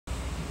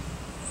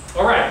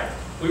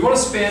We want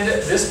to spend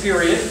this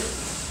period,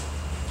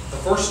 the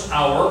first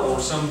hour or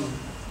some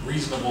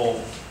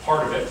reasonable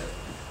part of it,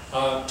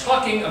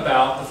 talking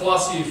about the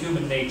philosophy of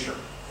human nature.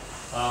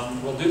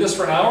 We'll do this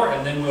for an hour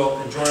and then we'll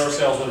enjoy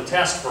ourselves with a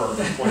test for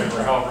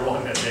whatever, however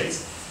long that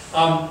takes.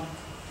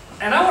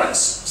 And I want to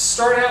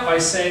start out by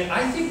saying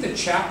I think the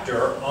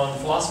chapter on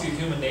the philosophy of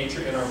human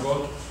nature in our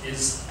book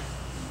is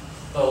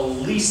the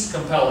least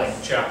compelling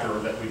chapter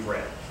that we've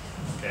read.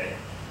 Okay,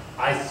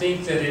 I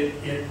think that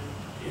it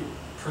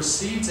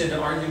proceeds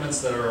into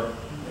arguments that are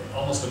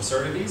almost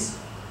absurdities.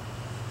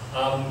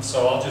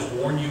 So I'll just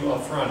warn you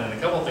up front, and a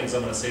couple of things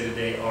I'm going to say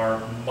today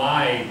are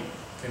my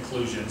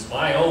conclusions,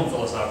 my own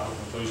philosophical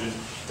conclusions,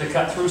 to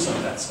cut through some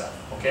of that stuff.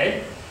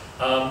 Okay?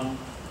 I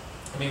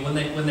mean,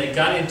 when they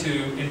got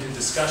into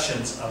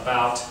discussions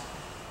about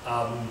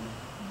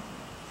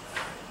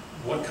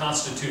what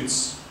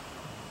constitutes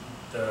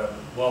the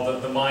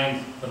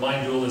mind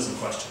dualism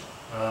question,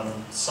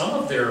 some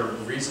of their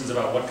reasons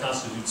about what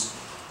constitutes,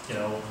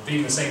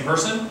 being the same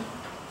person,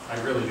 I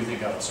really do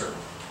think got absurd.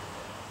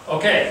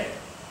 Okay,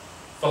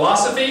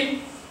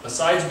 philosophy,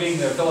 besides being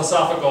the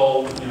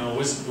philosophical,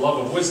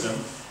 love of wisdom,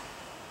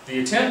 the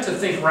attempt to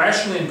think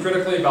rationally and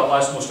critically about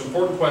life's most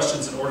important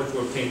questions in order to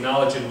obtain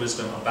knowledge and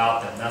wisdom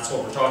about them. That's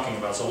what we're talking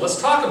about. So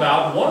let's talk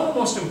about one of the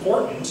most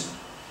important,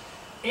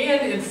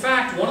 and in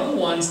fact, one of the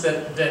ones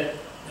that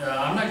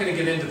I'm not going to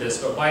get into this,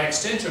 but by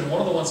extension,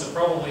 one of the ones that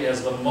probably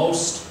has the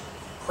most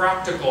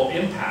practical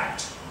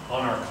impact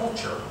on our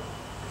culture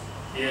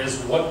is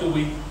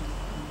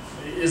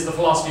the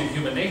philosophy of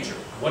human nature.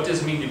 What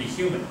does it mean to be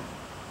human?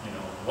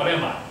 What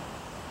am I?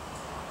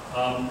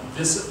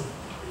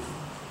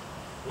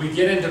 We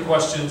get into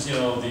questions,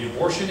 the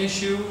abortion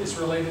issue is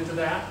related to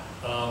that,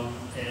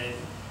 and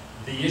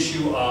the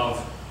issue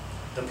of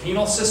the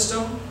penal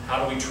system,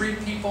 how do we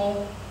treat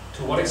people,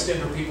 to what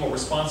extent are people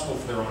responsible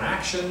for their own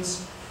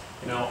actions?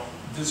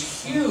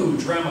 There's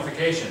huge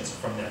ramifications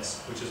from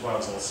this, which is why I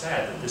was a little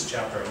sad that this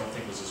chapter I don't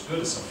think was as good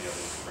as some of the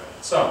others we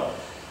read. So,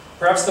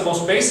 perhaps the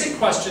most basic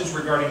questions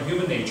regarding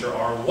human nature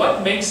are,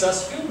 what makes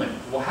us human?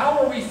 Well, how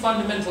are we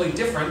fundamentally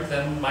different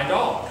than my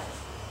dog?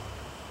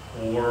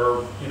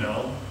 Or,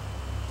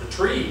 the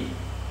tree?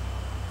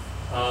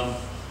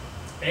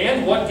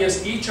 And what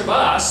gives each of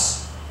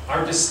us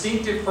our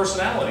distinctive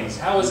personalities?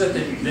 How is it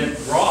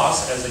that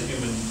Ross, as a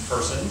human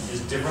person,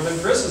 is different than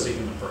Chris as a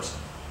human person?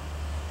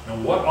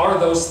 What are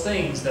those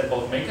things that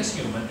both make us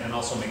human and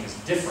also make us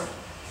different?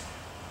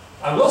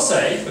 I will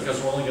say,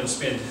 because we're only going to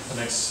spend the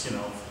next,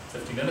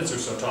 50 minutes or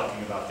so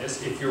talking about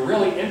this, if you're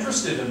really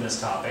interested in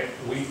this topic,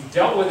 we've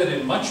dealt with it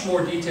in much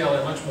more detail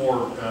and much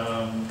more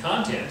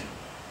content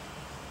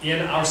in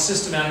our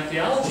systematic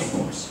theology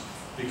course.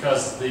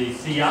 Because the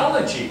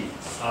theology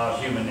of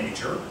human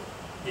nature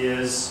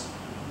is,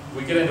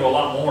 we get into a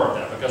lot more of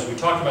that, because we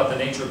talked about the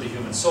nature of the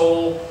human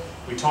soul,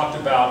 we talked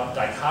about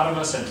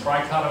dichotomous and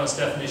trichotomous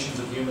definitions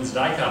of humans.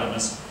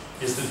 Dichotomous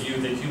is the view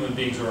that human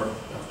beings are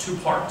of two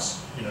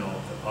parts,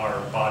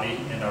 our body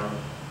and our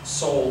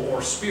soul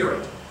or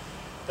spirit.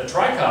 The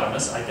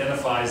trichotomous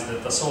identifies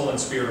that the soul and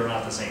spirit are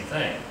not the same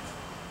thing.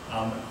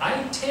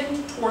 I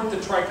tend toward the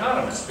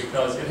trichotomous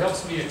because it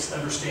helps me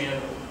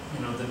understand,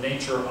 the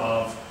nature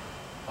of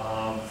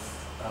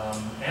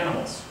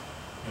animals.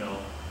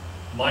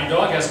 My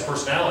dog has a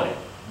personality.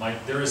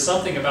 There is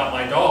something about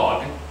my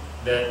dog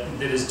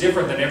that is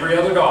different than every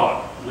other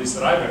dog, at least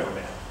that I've ever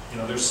met.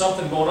 There's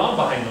something going on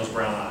behind those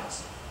brown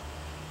eyes.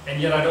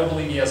 And yet I don't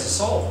believe he has a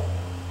soul.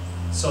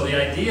 So the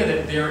idea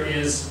that there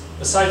is,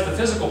 besides the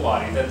physical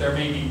body, that there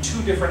may be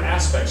two different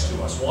aspects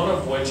to us, one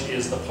of which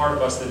is the part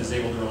of us that is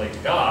able to relate to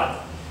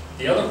God.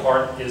 The other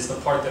part is the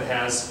part that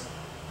has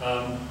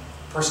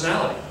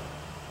personality,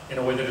 in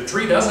a way that a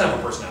tree doesn't have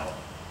a personality.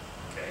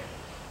 Okay.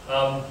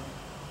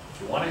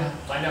 If you want to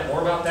find out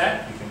more about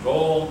that, you can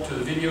go to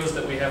the videos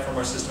that we have from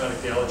our systematic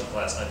theology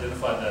class and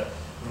identify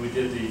when we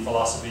did the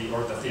philosophy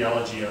or the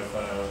theology of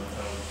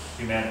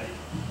humanity.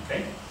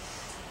 Okay.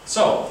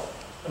 So,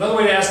 another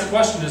way to ask the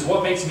question is,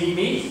 what makes me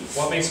me?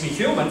 What makes me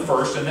human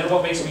first, and then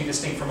what makes me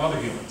distinct from other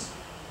humans?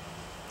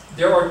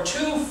 There are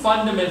two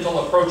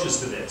fundamental approaches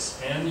to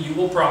this, and you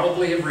will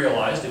probably have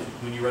realized,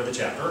 when you read the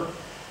chapter,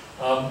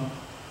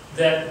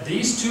 that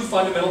these two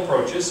fundamental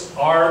approaches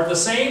are the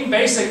same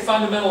basic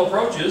fundamental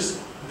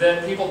approaches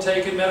that people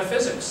take in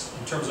metaphysics,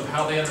 in terms of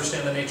how they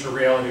understand the nature of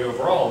reality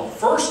overall.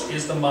 First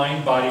is the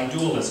mind-body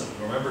dualism.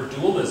 Remember,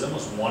 dualism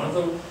was one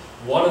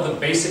of the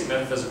basic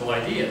metaphysical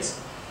ideas.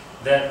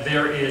 That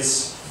there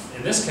is,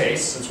 in this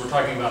case, since we're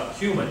talking about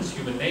humans,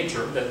 human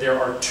nature, that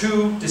there are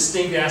two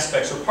distinct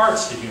aspects or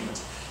parts to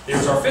humans.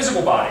 There's our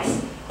physical body,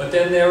 but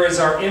then there is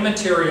our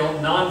immaterial,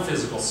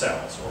 non-physical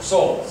selves, or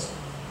souls.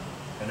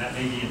 And that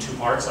may be in two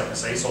parts, like I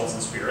say, souls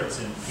and spirits,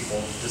 and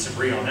people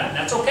disagree on that, and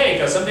that's okay,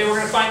 because someday we're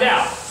going to find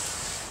out.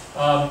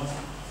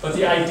 But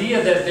the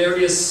idea that there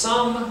is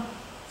some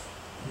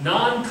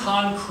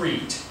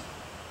non-concrete,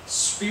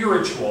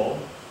 spiritual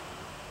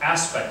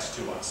aspect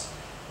to us.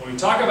 When we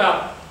talk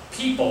about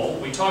people,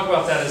 we talk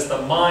about that as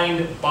the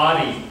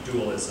mind-body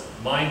dualism.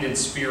 Mind and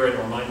spirit,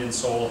 or mind and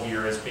soul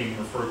here, is being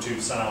referred to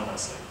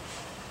synonymously.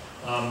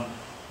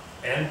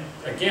 And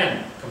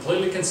again,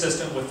 completely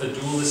consistent with the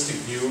dualistic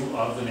view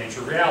of the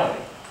nature of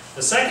reality.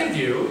 The second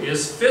view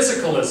is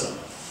physicalism,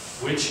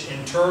 which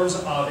in terms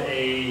of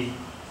a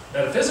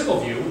metaphysical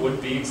view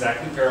would be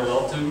exactly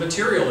parallel to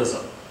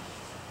materialism.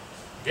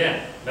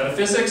 Again,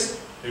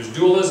 metaphysics, there's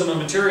dualism and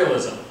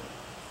materialism.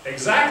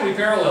 Exactly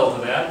parallel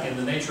to that in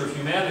the nature of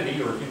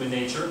humanity or human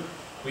nature,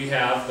 we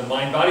have the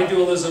mind-body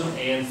dualism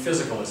and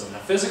physicalism. Now,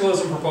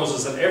 physicalism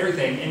proposes that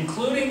everything,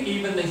 including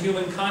even the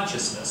human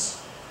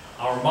consciousness,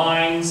 our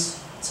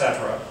minds,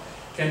 etc.,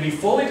 can be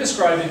fully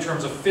described in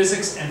terms of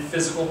physics and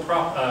physical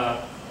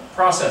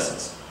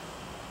processes.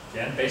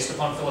 Again, based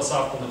upon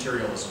philosophical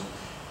materialism.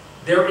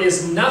 There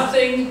is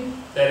nothing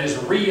that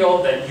is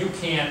real that you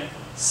can't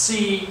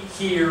see,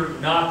 hear,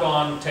 knock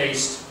on,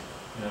 taste,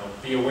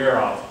 be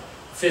aware of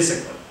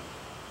physically.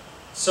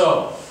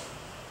 So,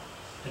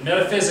 in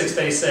metaphysics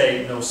they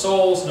say no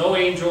souls, no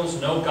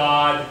angels, no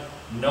God,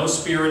 no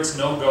spirits,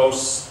 no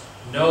ghosts,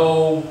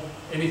 no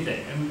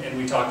anything. And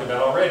we talked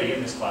about already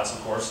in this class,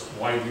 of course,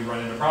 why we run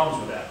into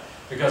problems with that.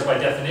 Because by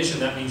definition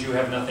that means you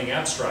have nothing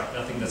abstract,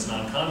 nothing that's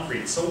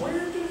non-concrete. So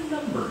where do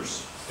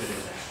numbers fit in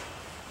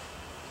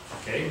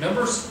that? Okay,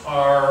 numbers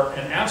are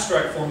an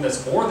abstract form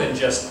that's more than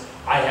just,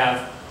 I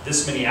have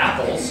this many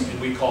apples, and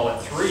we call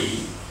it 3.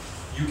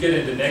 You get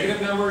into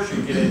negative numbers,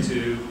 you get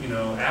into,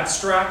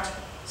 abstract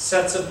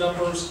sets of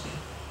numbers.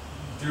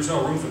 There's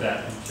no room for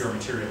that in pure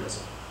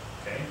materialism.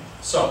 Okay?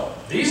 So,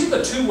 these are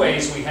the two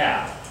ways we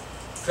have,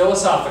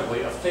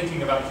 philosophically, of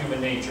thinking about human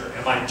nature.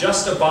 Am I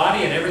just a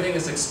body and everything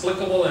is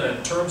explicable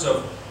in terms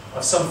of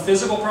some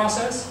physical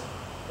process?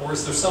 Or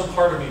is there some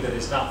part of me that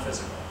is not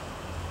physical?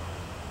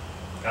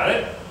 Got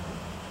it?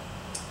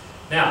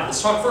 Now,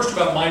 let's talk first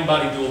about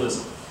mind-body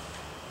dualism.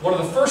 One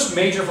of the first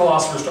major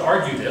philosophers to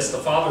argue this, the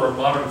father of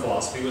modern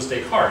philosophy, was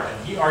Descartes,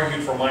 and he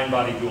argued for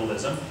mind-body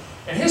dualism.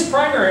 And his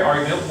primary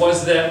argument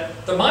was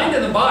that the mind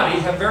and the body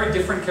have very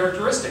different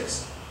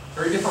characteristics,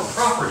 very different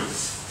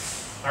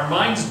properties. Our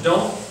minds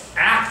don't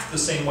act the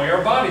same way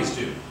our bodies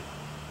do.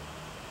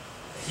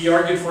 He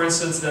argued, for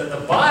instance, that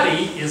the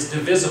body is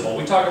divisible.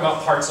 We talk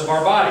about parts of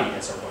our body,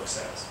 as our book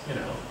says,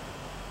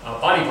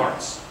 body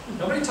parts.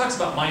 Nobody talks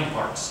about mind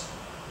parts,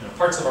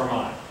 parts of our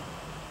mind.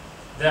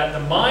 That the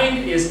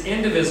mind is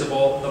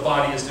indivisible, the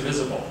body is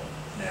divisible.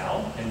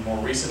 Now, in more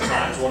recent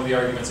times, one of the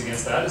arguments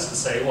against that is to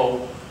say,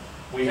 well,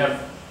 we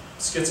have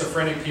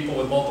schizophrenic people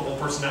with multiple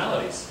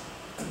personalities,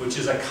 which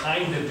is a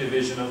kind of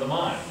division of the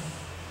mind.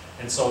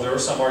 And so there are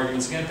some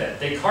arguments against that.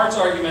 Descartes'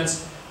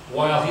 arguments,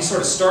 while he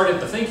sort of started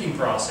the thinking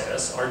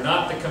process, are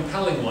not the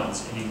compelling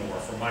ones anymore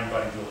for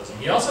mind-body dualism.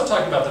 He also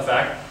talked about the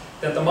fact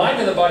that the mind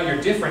and the body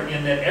are different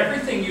in that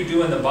everything you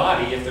do in the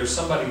body, if there's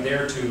somebody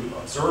there to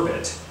observe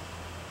it,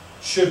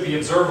 should be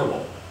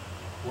observable.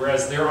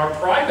 Whereas there are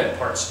private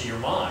parts to your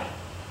mind.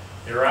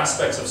 There are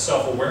aspects of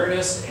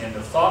self-awareness and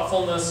of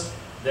thoughtfulness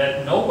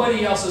that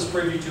nobody else is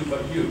privy to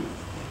but you.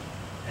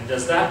 And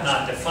does that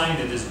not define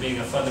it as being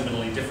a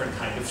fundamentally different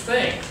kind of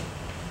thing?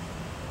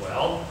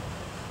 Well,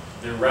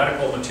 the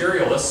radical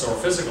materialists or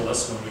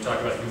physicalists, when we talk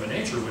about human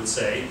nature, would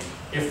say,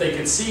 if they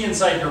could see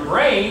inside your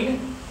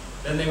brain,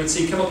 then they would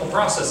see chemical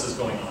processes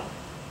going on.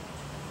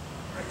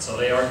 Right? So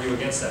they argue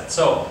against that.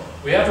 So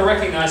we have to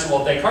recognize,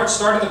 well, Descartes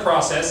started the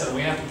process, and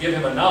we have to give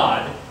him a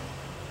nod.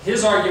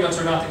 His arguments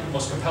are not the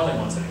most compelling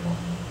ones anymore.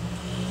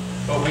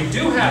 But we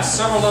do have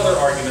several other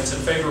arguments in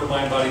favor of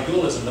mind-body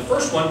dualism. The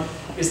first one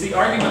is the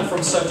argument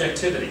from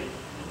subjectivity.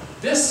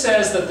 This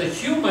says that the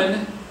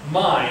human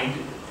mind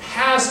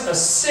has a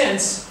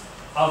sense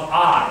of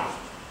I,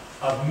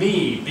 of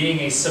me, being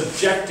a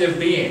subjective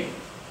being.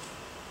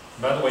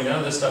 By the way, none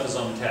of this stuff is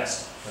on the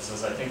test.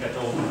 As I think I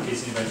told you, in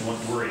case anybody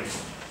wants to worry.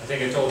 I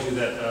think I told you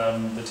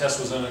that the test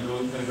was going to go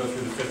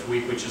through the 5th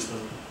week, which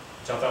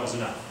I thought was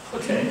enough.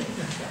 Okay.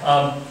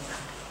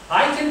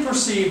 I can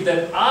perceive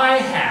that I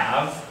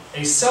have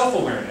a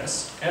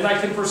self-awareness, and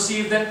I can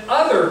perceive that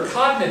other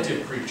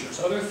cognitive creatures,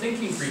 other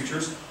thinking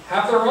creatures,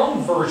 have their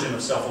own version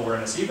of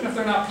self-awareness, even if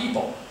they're not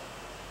people.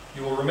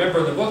 You will remember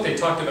in the book they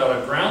talked about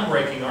a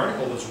groundbreaking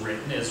article that's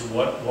written is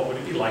what would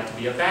it be like to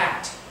be a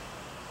bat?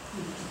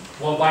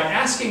 Well, by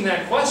asking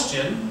that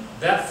question,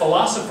 that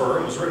philosopher,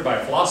 it was written by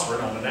a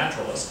philosopher, not a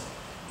naturalist,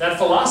 that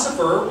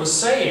philosopher was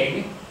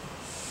saying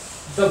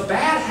the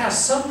bat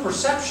has some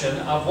perception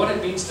of what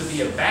it means to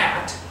be a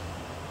bat.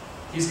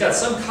 He's got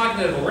some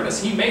cognitive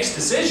awareness. He makes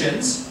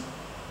decisions,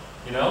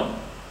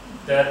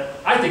 that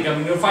I think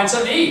I'm going to find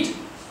something to eat.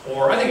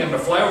 Or I think I'm going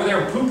to fly over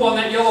there and poop on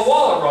that yellow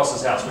wall at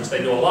Ross's house, which they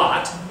do a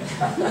lot.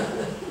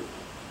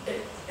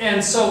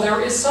 And so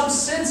there is some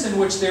sense in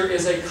which there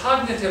is a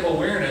cognitive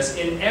awareness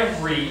in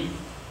every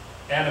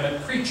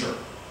animate creature.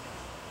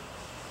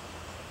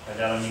 By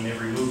that I mean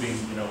every moving,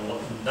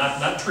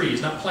 not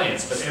trees, not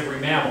plants, but every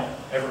mammal,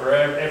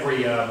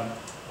 every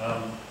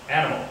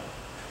animal.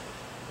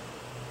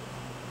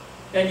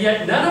 And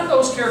yet none of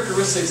those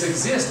characteristics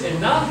exist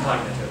in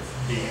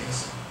non-cognitive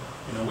beings.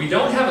 We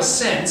don't have a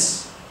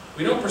sense,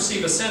 we don't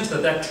perceive a sense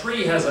that that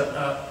tree has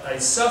a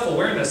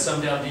self-awareness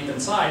some down deep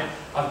inside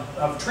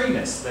of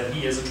treeness, that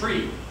he is a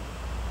tree.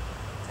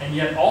 And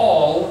yet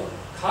all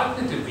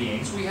cognitive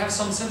beings, we have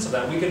some sense of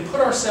that. We can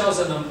put ourselves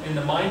in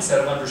the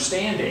mindset of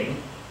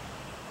understanding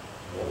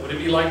what would it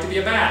be like to be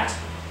a bat.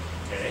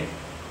 Okay?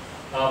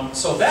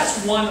 So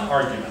that's one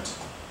argument,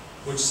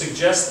 which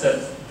suggests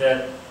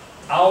that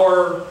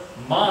our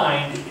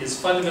mind is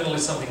fundamentally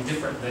something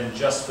different than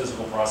just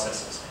physical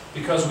processes,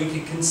 because we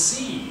can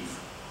conceive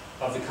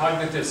of the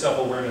cognitive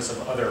self-awareness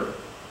of other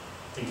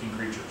thinking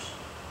creatures.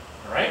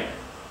 All right?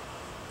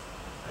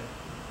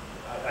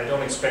 I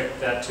don't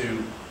expect that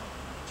to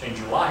change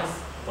your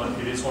life, but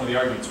it is one of the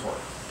arguments for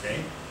it.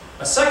 Okay?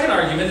 A second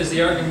argument is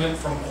the argument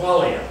from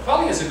qualia.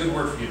 Qualia is a good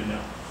word for you to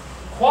know.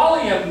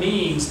 Qualia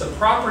means the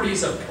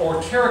properties of,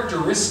 or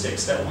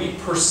characteristics that we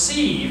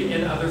perceive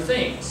in other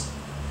things.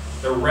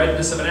 The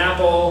redness of an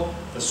apple,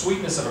 the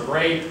sweetness of a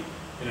grape,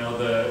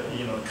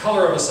 the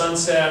color of a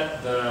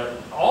sunset,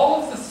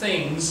 all of the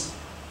things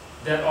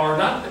that are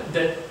not,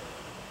 that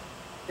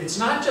it's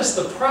not just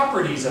the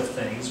properties of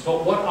things,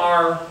 but what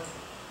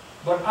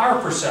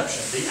our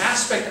perception, the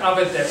aspect of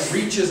it that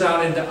reaches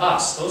out into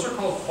us, those are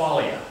called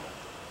qualia.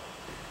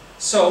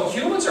 So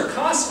humans are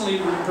constantly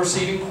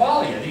perceiving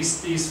qualia,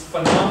 these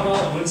phenomenal,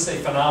 and when we say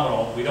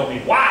phenomenal, we don't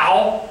mean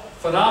wow.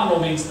 Phenomenal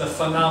means the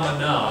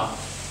phenomena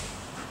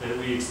that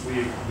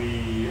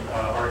we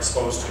are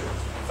exposed to.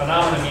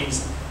 Phenomena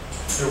means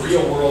the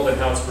real world and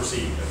how it's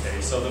perceived.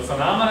 Okay, so the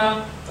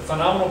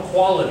phenomenal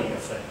quality of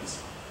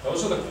things,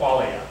 those are the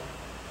qualia.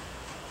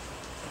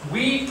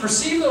 We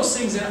perceive those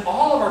things in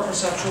all of our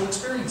perceptual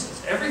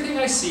experiences. Everything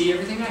I see,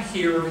 everything I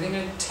hear, everything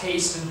I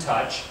taste and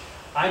touch,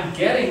 I'm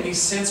getting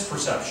these sense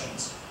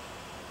perceptions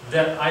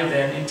that I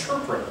then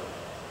interpret.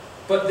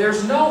 But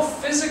there's no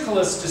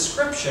physicalist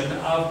description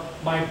of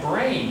my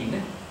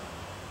brain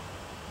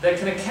that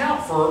can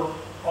account for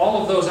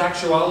all of those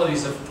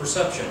actualities of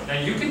perception.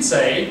 Now you can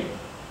say,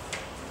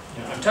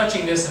 I'm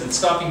touching this and it's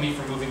stopping me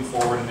from moving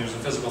forward and there's a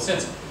physical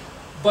sense.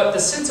 But the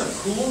sense of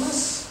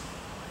coolness,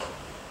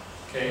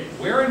 okay,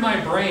 where in my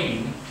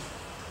brain,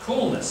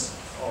 coolness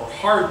or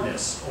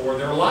hardness, or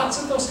there are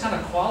lots of those kind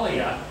of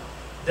qualia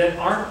that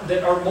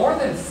are more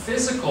than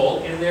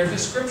physical in their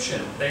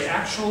description. They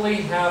actually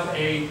have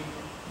a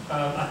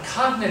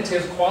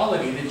cognitive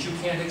quality that you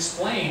can't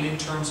explain in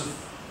terms of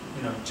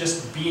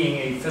just being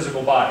a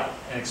physical body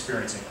and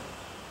experiencing it.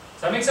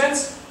 Does that make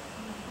sense?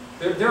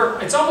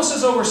 It's almost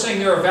as though we're saying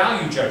there are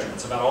value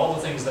judgments about all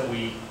the things that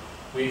we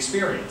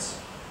experience.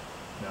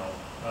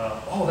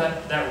 Oh,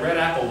 that red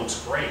apple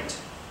looks great.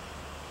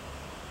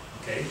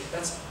 Okay,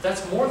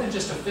 that's more than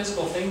just a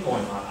physical thing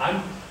going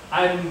on.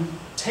 I'm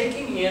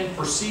taking in,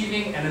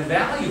 perceiving, and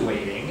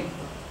evaluating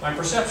my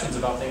perceptions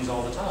about things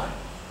all the time.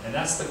 And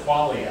that's the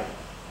qualia.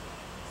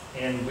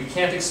 And we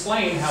can't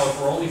explain how,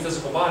 if we're only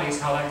physical bodies,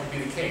 how that could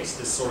be the case.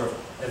 This sort of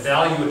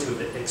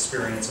evaluative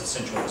experience of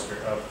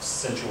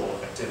sensual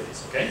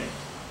activities. Okay?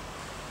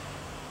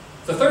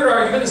 The third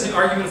argument is the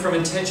argument from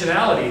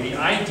intentionality, the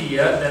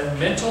idea that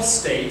mental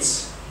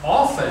states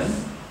often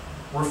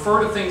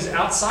refer to things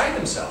outside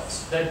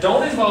themselves that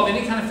don't involve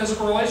any kind of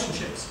physical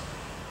relationships.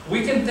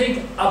 We can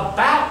think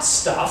about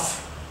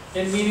stuff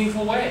in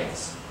meaningful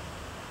ways.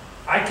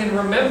 I can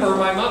remember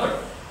my mother,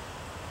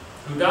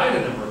 who died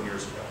a number of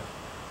years ago,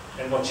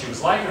 and what she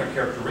was like and her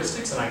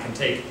characteristics, and I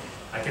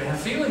can have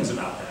feelings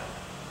about that.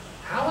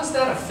 How is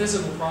that a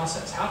physical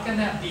process? How can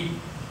that be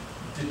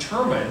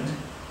determined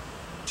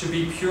to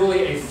be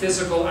purely a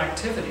physical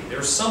activity?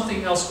 There's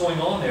something else going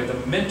on there,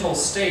 the mental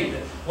state.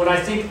 When I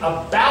think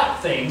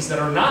about things that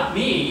are not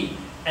me,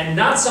 and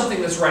not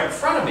something that's right in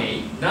front of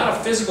me, not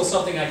a physical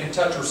something I can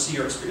touch or see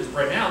or experience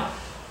right now,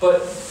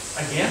 but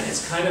again,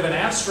 it's kind of an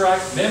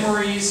abstract,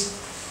 memories,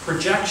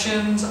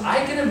 projections.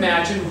 I can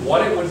imagine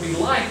what it would be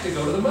like to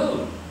go to the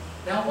moon.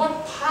 Now,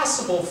 what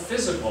possible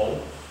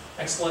physical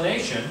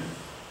explanation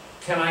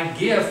can I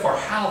give for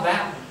how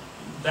that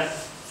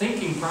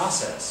thinking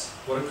process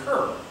would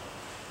occur?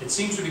 It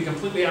seems to be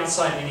completely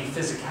outside any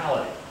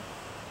physicality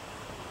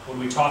when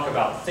we talk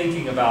about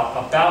thinking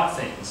about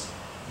things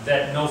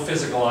that no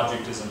physical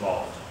object is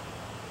involved.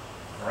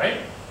 All right?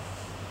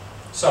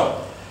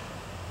 So,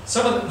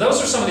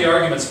 those are some of the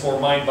arguments for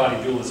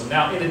mind-body dualism.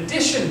 Now, in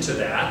addition to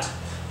that,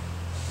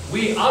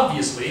 we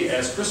obviously,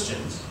 as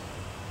Christians,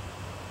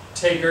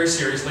 take very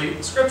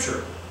seriously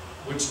Scripture,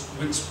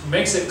 which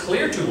makes it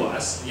clear to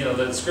us,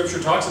 that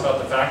Scripture talks about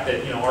the fact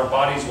that, our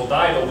bodies will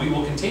die, but we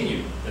will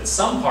continue. That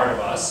some part of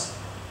us,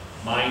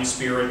 mind,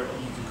 spirit,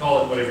 you can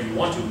call it whatever you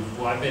want to.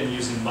 Well, I've been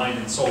using mind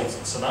and soul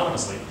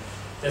synonymously.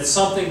 That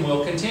something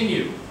will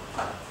continue.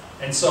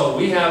 And so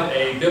we have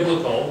a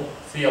biblical,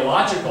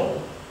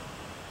 theological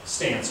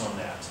stance on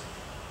that.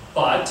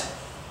 But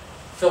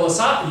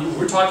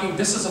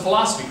this is a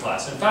philosophy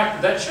class. In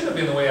fact, that should have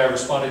been the way I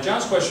responded to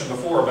John's question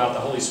before about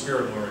the Holy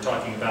Spirit when we were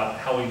talking about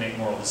how we make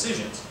moral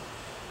decisions.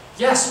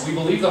 Yes, we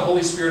believe the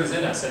Holy Spirit is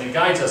in us and it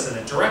guides us and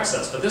it directs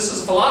us, but this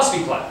is a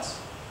philosophy class.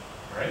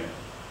 Right?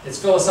 It's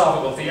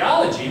philosophical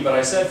theology, but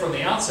I said from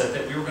the outset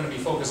that we were going to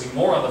be focusing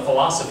more on the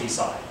philosophy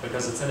side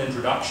because it's an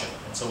introduction.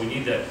 And so we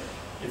need to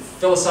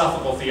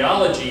philosophical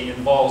theology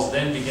involves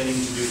then beginning to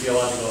do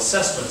theological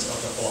assessments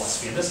of the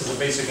philosophy, and this is a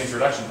basic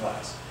introduction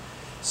class.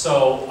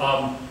 So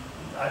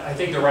I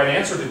think the right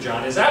answer to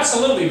John is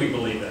absolutely we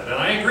believe that, and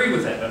I agree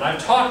with that, and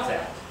I've taught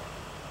that.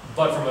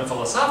 But from a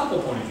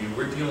philosophical point of view,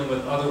 we're dealing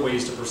with other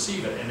ways to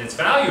perceive it, and it's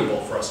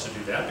valuable for us to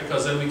do that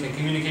because then we can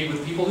communicate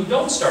with people who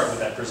don't start with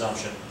that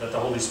presumption that the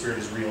Holy Spirit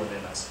is real and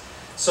in us.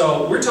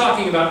 So we're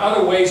talking about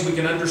other ways we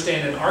can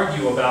understand and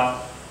argue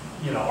about,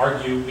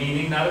 argue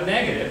meaning not a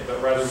negative,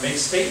 but rather make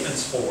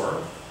statements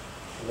for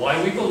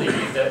why we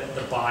believe that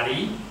the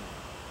body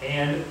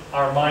and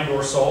our mind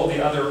or soul,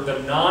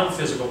 the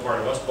non-physical part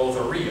of us, both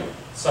are real.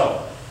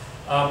 So,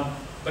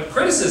 but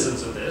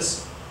criticisms of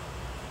this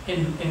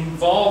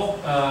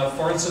involve,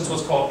 for instance,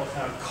 what's called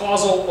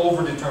causal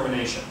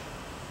overdetermination.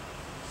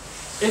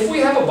 If we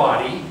have a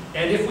body,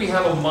 and if we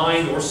have a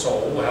mind or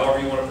soul, however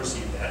you want to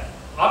perceive that,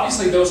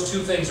 obviously those two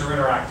things are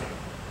interacting.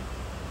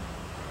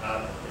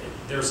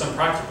 There are some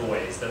practical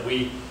ways that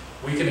we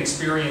can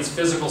experience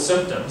physical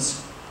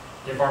symptoms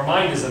if our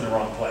mind is in the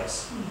wrong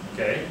place,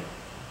 okay?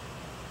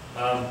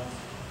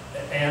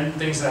 And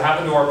things that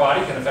happen to our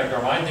body can affect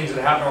our mind, things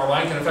that happen to our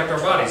mind can affect our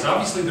bodies.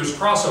 Obviously there's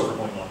crossover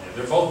going on there.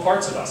 They're both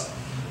parts of us.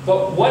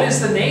 But what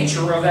is the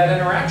nature of that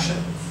interaction?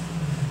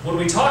 When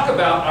we talk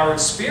about our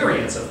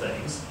experience of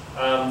things,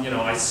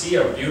 I see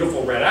a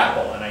beautiful red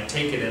apple and I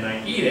take it and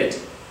I eat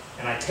it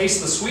and I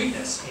taste the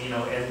sweetness,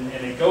 and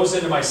it goes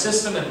into my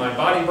system and my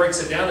body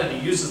breaks it down and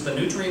it uses the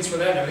nutrients for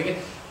that and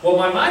everything. Well,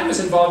 my mind was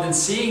involved in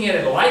seeing it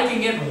and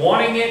liking it, and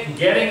wanting it, and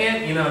getting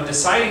it,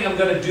 deciding I'm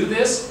going to do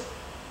this.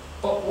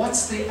 But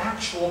what's the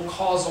actual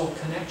causal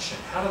connection?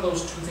 How do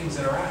those two things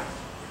interact?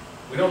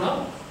 We don't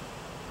know.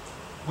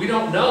 We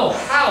don't know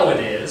how it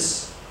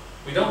is.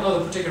 We don't know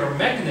the particular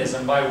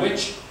mechanism by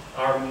which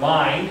our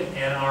mind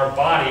and our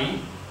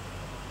body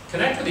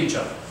connect with each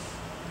other.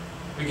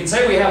 We can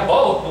say we have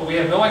both, but we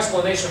have no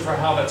explanation for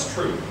how that's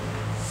true.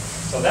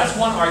 So that's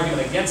one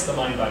argument against the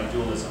mind-body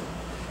dualism.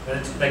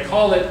 And they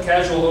call it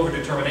casual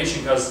overdetermination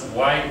because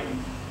why,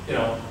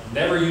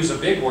 never use a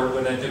big word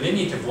when a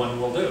diminutive one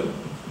will do,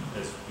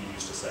 as we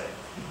used to say.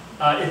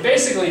 It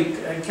basically,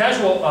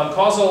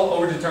 causal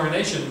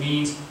overdetermination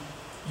means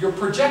you're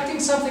projecting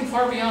something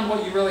far beyond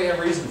what you really have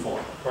reason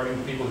for, according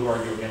to people who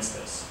argue against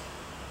this.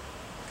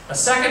 A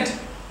second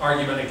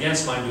argument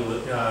against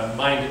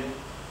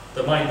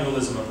the mind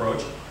dualism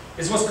approach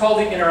is what's called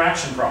the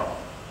interaction problem.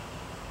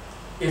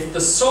 If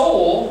the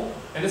soul,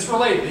 and it's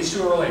related, these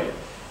two are related,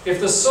 if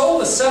the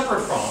soul is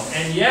separate from,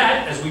 and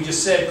yet, as we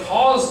just said,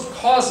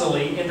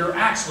 causally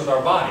interacts with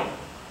our body,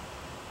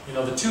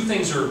 the two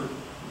things are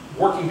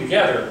working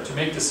together to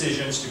make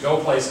decisions, to go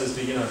places,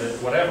 to,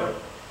 whatever,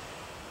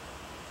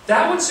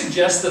 that would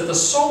suggest that the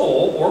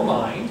soul, or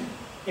mind,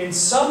 in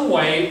some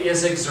way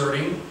is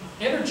exerting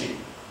energy.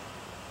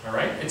 All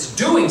right? It's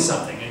doing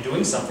something, and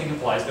doing something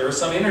implies there is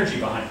some energy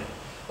behind it.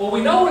 Well,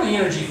 we know where the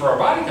energy for our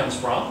body comes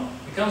from.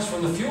 It comes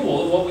from the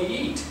fuel of what we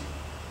eat.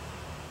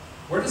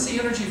 Where does the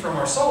energy from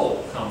our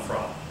soul come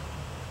from?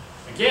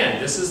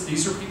 Again,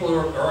 these are people who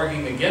are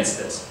arguing against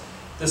this.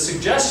 The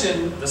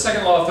suggestion, the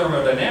second law of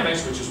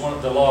thermodynamics, which is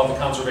the law of the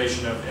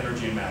conservation of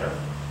energy and matter,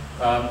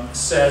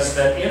 says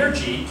that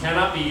energy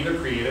cannot be either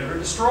created or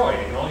destroyed.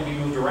 It can only be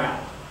moved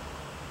around.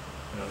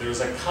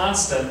 There's a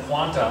constant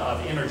quanta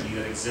of energy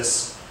that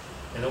exists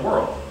in the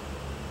world.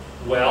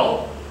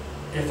 Well,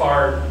 if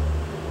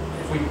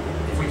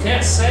we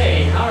can't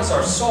say how is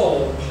our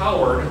soul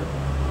powered,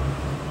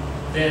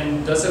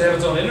 then does it have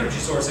its own energy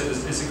source?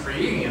 Is it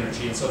creating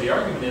energy? And so the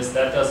argument is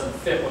that doesn't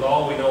fit with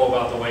all we know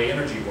about the way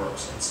energy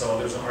works. And so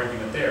there's an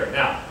argument there.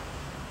 Now,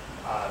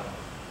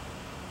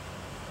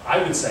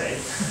 I would say,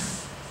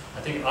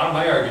 I think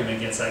my argument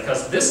against that,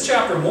 because this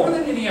chapter, more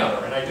than any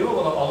other, and I do it a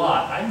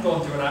lot, I'm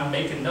going through and I'm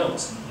making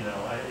notes,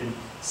 and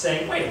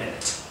saying, wait a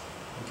minute,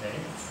 okay?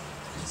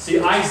 The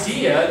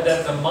idea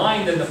that the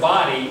mind and the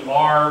body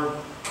are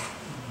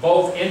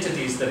both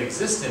entities that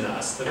exist in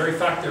us, the very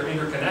fact they're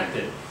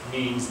interconnected,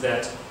 means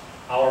that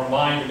our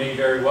mind may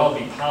very well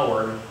be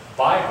powered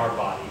by our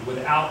body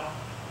without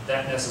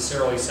that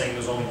necessarily saying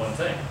there's only one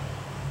thing,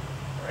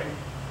 right?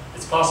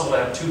 It's possible to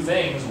have two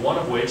things, one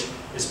of which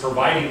is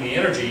providing the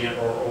energy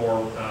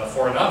or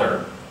for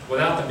another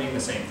without them being the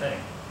same thing.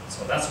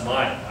 So that's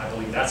I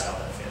believe that's how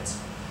that fits.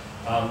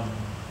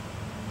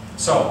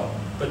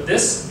 But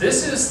this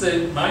is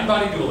the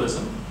mind-body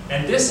dualism,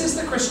 and this is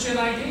the Christian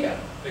idea,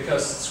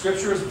 because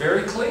Scripture is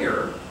very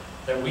clear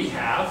that we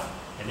have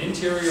an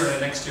interior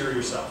and an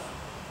exterior self.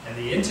 And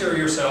the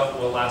interior self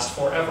will last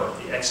forever.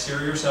 The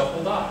exterior self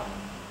will die.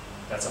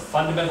 That's a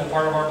fundamental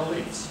part of our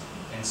beliefs.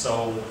 And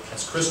so,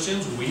 as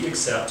Christians, we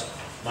accept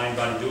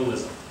mind-body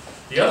dualism.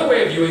 The other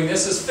way of viewing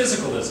this is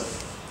physicalism.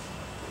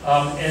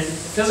 And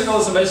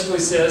physicalism basically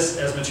says,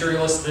 as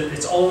materialists, that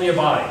it's only a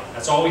body.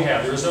 That's all we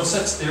have. There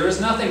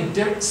is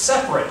nothing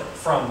separate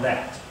from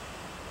that.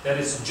 That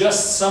it's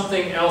just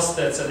something else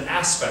that's an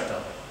aspect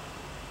of it.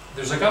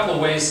 There's a couple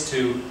of ways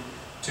to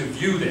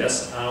view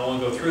this. I don't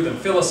want to go through them.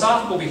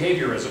 Philosophical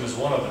behaviorism is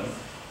one of them.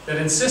 that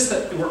insists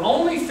that we're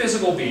only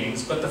physical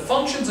beings, but the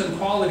functions and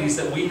qualities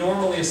that we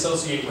normally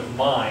associate with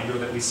mind, or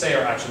that we say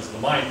are actions of the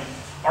mind,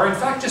 are in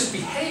fact just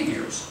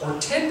behaviors or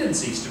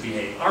tendencies to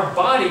behave. Our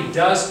body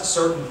does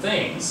certain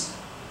things,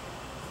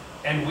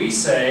 and we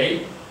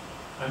say,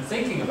 I'm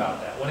thinking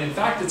about that, when in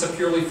fact it's a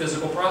purely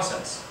physical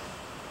process.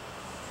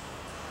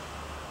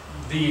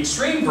 The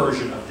extreme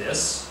version of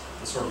this,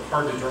 the sort of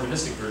hard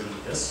deterministic version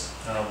of this,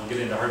 we'll get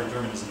into hard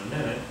determinism in a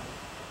minute,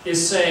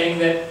 is saying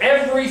that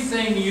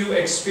everything you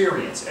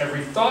experience,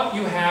 every thought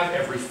you have,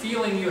 every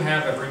feeling you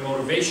have, every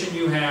motivation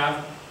you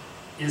have,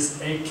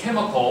 is a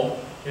chemical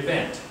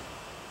event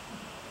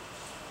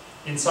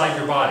inside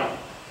your body.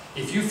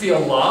 If you feel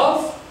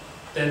love,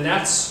 then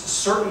that's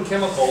certain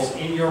chemicals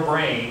in your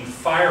brain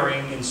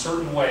firing in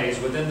certain ways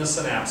within the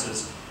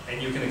synapses, and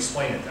you can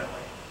explain it that way.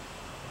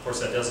 Of course,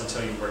 that doesn't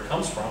tell you where it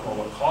comes from, or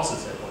what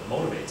causes it, what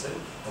motivates it,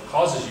 what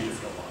causes you to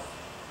feel love.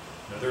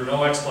 You know, there are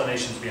no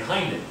explanations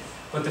behind it.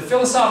 But the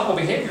philosophical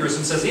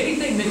behaviorism says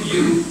anything that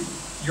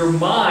your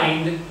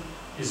mind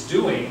is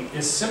doing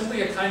is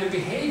simply a kind of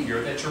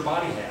behavior that your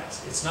body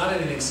has. It's not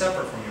anything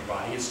separate from your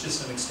body, it's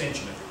just an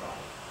extension of your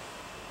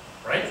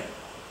body.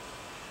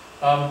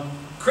 Right?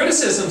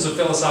 Criticisms of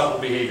philosophical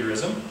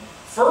behaviorism.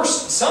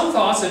 First, some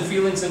thoughts and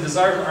feelings and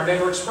desires are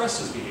never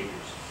expressed as behaviors.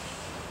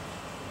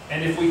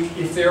 And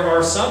if there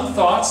are some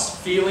thoughts,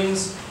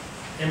 feelings,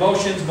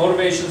 emotions,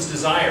 motivations,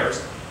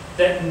 desires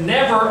that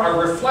never are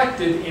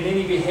reflected in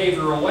any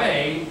behavioral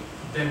way,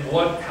 then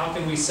how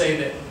can we say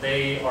that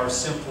they are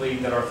simply,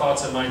 that our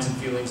thoughts and minds and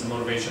feelings and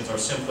motivations are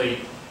simply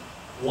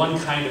one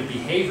kind of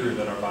behavior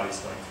that our body's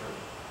going through?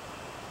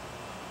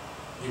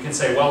 You can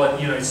say, well,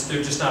 you know,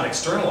 they're just not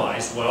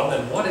externalized. Well,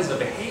 then what is a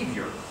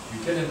behavior?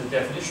 You get into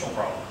definitional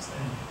problems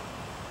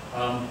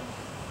then.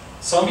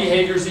 Some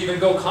behaviors even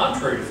go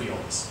contrary to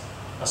feelings.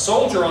 A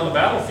soldier on the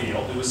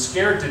battlefield who is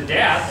scared to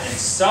death and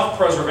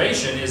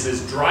self-preservation is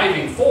his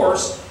driving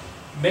force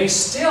may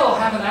still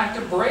have an act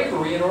of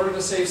bravery in order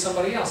to save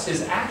somebody else.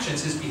 His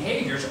actions, his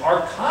behaviors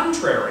are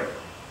contrary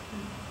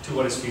to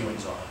what his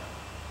feelings are.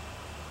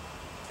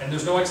 And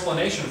there's no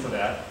explanation for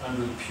that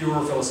under pure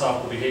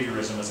philosophical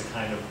behaviorism as a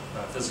kind of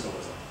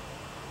physicalism.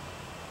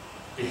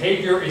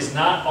 Behavior is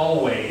not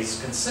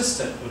always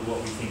consistent with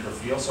what we think or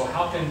feel, so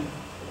how can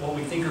what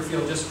we think or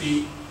feel just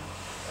be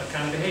a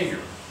kind of behavior?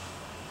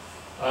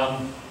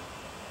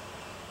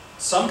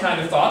 Some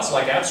kind of thoughts,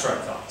 like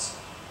abstract thoughts,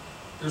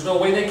 there's no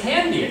way they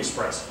can be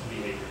expressed in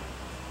behavior.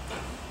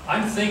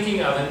 I'm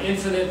thinking of an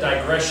infinite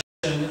digression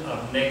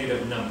of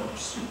negative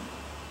numbers. Is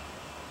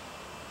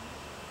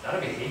that a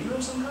behavior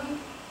of some kind?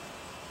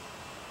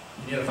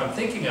 And yet if I'm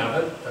thinking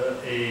of it,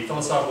 a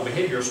philosophical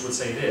behaviorist would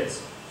say it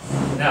is.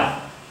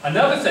 Now,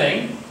 another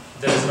thing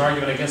that is an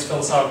argument against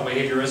philosophical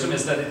behaviorism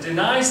is that it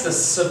denies the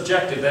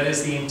subjective, that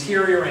is the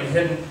interior and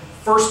hidden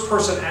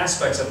first-person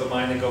aspects of the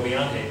mind that go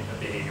beyond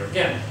behavior.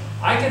 Again,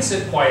 I can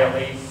sit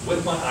quietly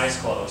with my eyes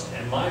closed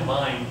and my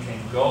mind can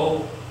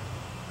go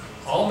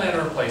all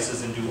manner of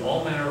places and do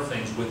all manner of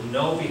things with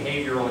no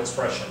behavioral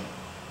expression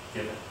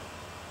given.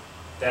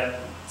 That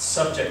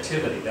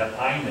subjectivity, that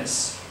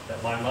I-ness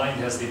that my mind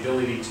has the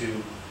ability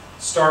to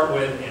start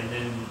with and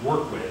then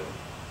work with,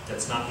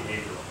 that's not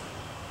behavioral.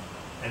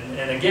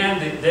 And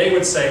again, they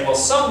would say, well,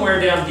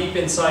 somewhere down deep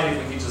inside,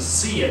 if we could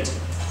just see it,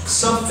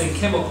 something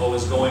chemical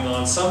is going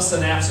on, some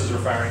synapses are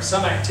firing,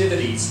 some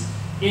activities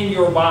in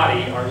your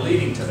body are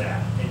leading to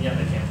that. And yet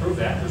they can't prove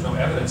that. There's no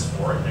evidence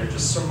for it. They're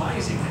just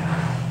surmising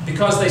that.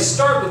 Because they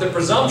start with the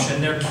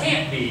presumption there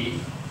can't be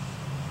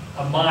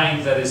a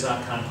mind that is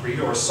not concrete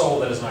or a soul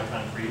that is not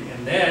concrete.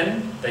 And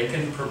then they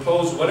can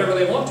propose whatever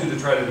they want to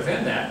try to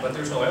defend that, but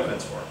there's no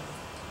evidence for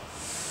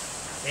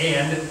it.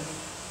 And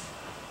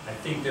I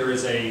think there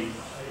is a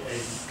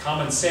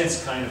common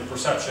sense kind of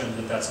perception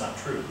that that's not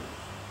true.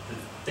 That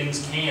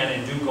things can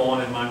and do go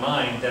on in my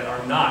mind that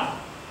are not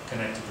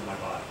connected to my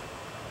body.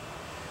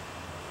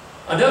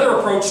 Another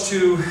approach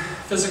to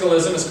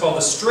physicalism is called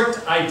the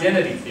strict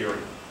identity theory.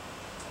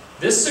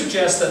 This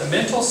suggests that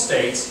mental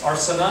states are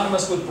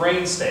synonymous with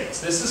brain states.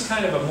 This is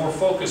kind of a more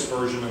focused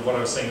version of what I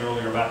was saying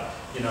earlier about,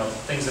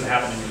 things that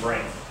happen in your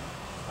brain.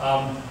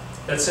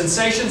 That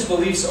sensations,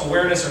 beliefs,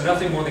 awareness are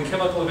nothing more than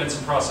chemical events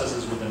and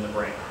processes within the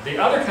brain. The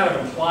other kind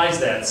of implies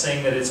that,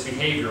 saying that it's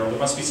behavior, or there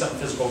must be something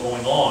physical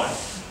going on.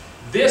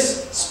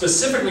 This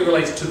specifically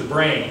relates to the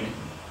brain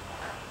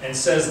and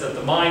says that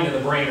the mind and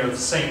the brain are the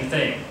same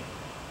thing.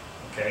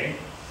 Okay?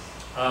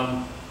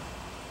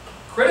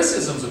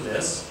 Criticisms of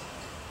this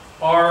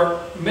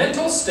are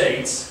mental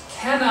states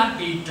cannot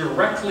be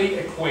directly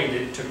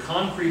equated to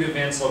concrete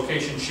events,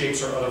 locations,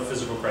 shapes, or other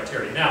physical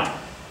criteria. Now,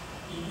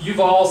 you've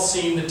all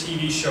seen the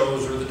TV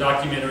shows or the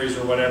documentaries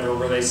or whatever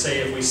where they say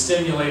if we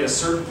stimulate a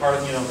certain part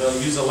of,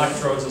 they'll use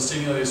electrodes and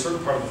stimulate a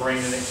certain part of the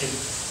brain and it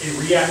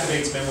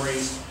reactivates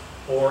memories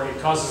or it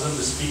causes them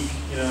to speak,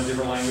 a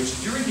different language.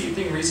 Did you read the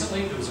thing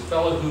recently? There was a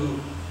fellow who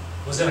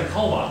was in a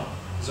coma.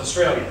 He's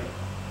Australian.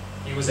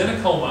 He was in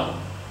a coma.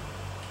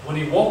 When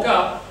he woke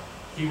up,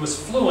 he was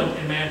fluent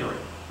in Mandarin.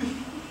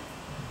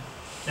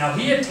 Now,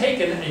 he had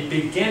taken a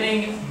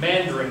beginning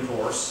Mandarin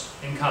course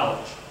in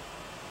college.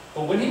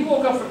 But when he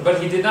woke up,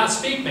 but he did not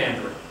speak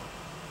Mandarin.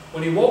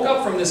 When he woke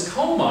up from this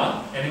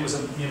coma, and it was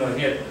he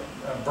had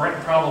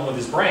a problem with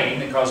his brain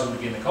that caused him to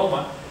be in the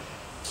coma,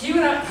 he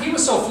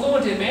was so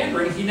fluent in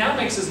Mandarin, he now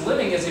makes his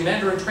living as a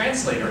Mandarin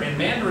translator. And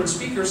Mandarin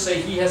speakers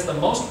say he has the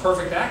most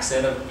perfect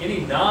accent of any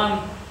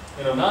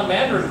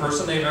non-Mandarin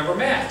person they've ever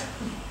met.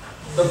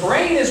 The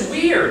brain is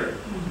weird,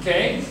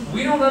 okay?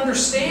 We don't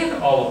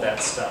understand all of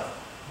that stuff.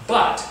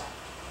 But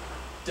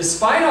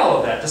despite all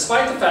of that,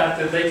 despite the fact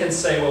that they can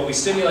say, well, we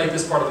stimulate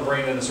this part of the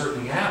brain and a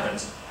certain thing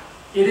happens,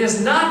 it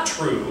is not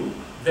true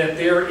that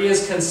there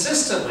is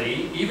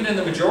consistently, even in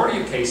the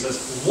majority of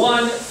cases,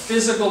 one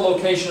physical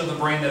location of the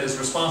brain that is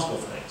responsible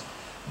for things.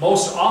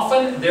 Most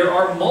often, there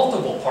are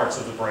multiple parts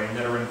of the brain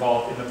that are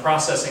involved in the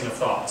processing of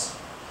thoughts,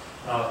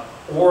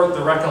 or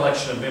the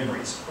recollection of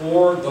memories,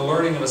 or the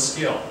learning of a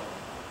skill.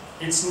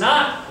 It's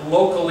not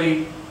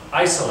locally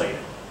isolated.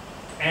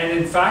 And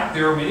in fact,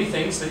 there are many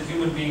things that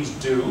human beings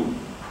do,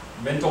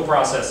 mental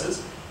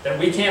processes, that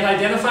we can't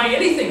identify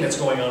anything that's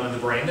going on in the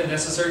brain that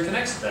necessarily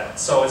connects to that.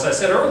 So as I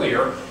said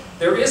earlier,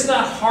 there is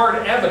not hard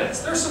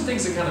evidence. There are some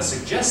things that kind of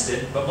suggest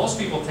it, but most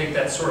people take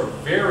that sort of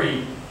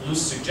very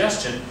loose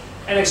suggestion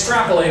and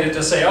extrapolate it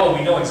to say, oh,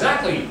 we know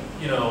exactly,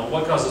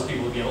 what causes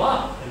people to be in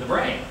love in the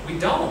brain. We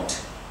don't.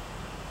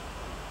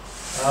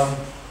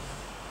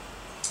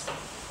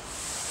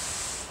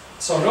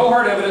 So no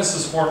hard evidence to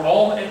support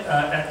all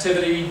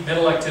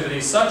mental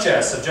activity, such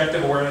as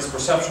subjective awareness,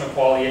 perception of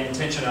quality,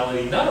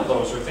 intentionality. None of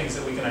those are things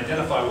that we can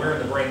identify where in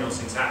the brain those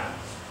things happen.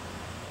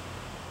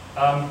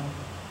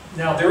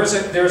 Now there's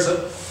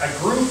a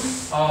group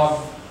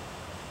of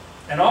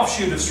an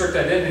offshoot of strict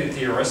identity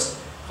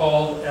theorists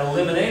called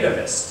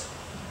eliminativists.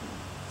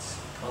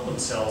 Call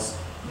themselves,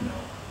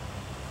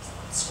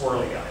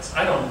 squirrely guys.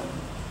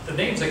 The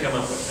names they come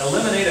up with,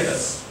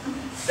 eliminativists.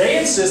 They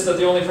insist that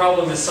the only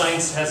problem is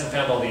science hasn't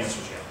found all the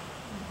answers yet,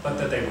 but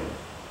that they will.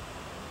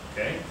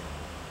 Okay?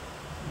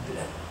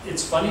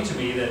 It's funny to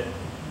me that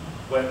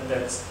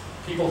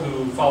people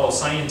who follow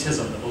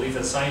scientism, the belief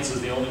that science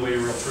is the only way to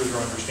real truth or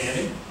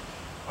understanding,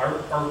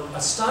 are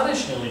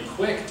astonishingly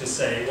quick to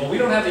say, well, we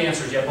don't have the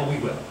answers yet, but we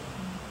will.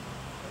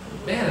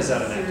 Man, is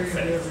that an act of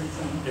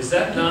faith? Is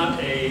that not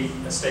a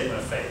statement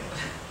of faith?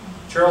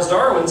 Charles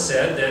Darwin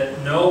said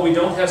that, no, we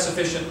don't have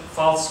sufficient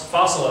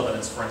fossil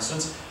evidence, for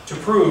instance, to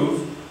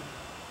prove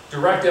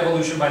direct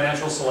evolution by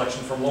natural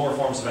selection from lower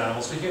forms of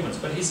animals to humans.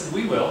 But he said,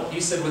 we will.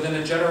 He said, within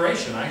a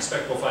generation, I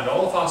expect we'll find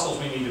all the fossils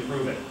we need to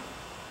prove it.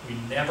 We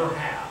never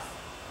have.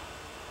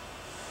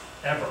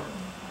 Ever.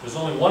 There's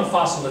only one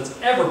fossil that's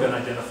ever been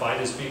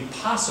identified as being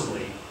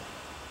possibly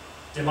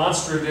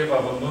demonstrative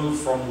of a move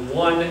from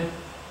one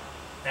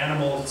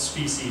animal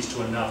species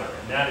to another.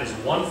 And that is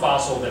one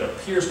fossil that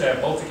appears to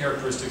have both the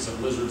characteristics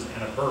of lizards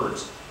and of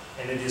birds.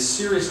 And it is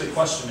seriously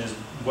questioned as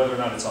whether or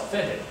not it's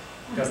authentic.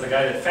 Because the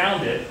guy that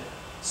found it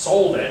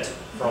sold it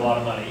for a lot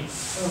of money,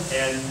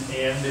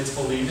 and it's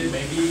believed it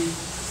may be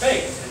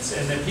fake.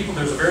 And then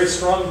there's a very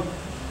strong,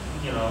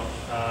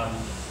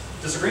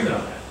 disagreement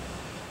on that.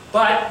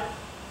 But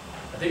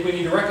I think we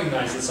need to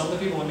recognize that some of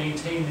the people that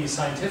maintain these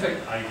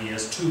scientific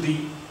ideas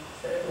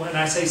when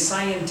I say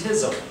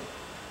scientism,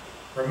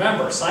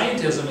 remember,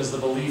 scientism is the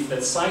belief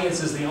that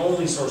science is the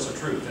only source of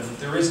truth, and that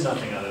there is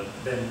nothing other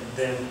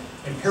than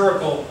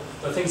empirical,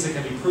 the things that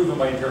can be proven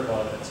by empirical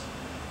evidence.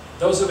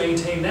 Those that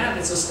maintain that,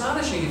 it's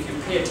astonishing if you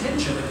pay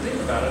attention and think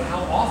about it,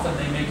 how often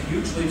they make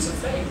huge leaps of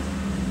faith.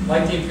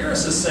 Like the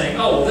empiricists saying,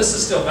 oh, well, this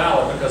is still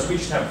valid because we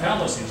just haven't found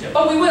those things yet.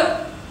 But we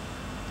will.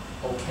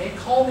 Okay,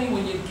 call me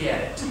when you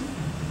get it.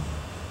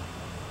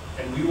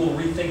 And we will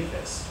rethink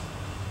this.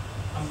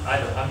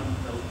 I'm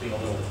being a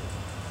little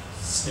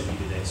snippy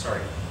today,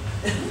 sorry.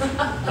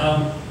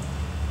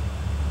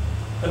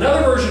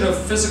 Another version of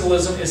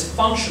physicalism is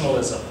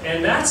functionalism,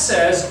 and that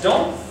says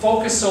don't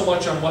focus so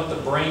much on what the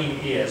brain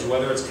is,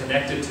 whether it's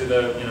connected to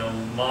the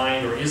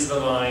mind or is the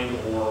mind,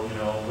 or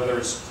whether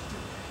it's,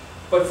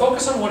 but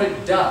focus on what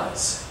it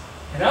does.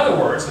 In other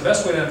words, the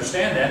best way to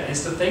understand that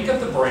is to think of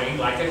the brain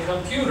like a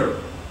computer,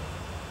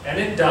 and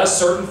it does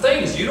certain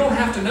things. You don't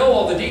have to know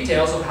all the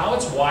details of how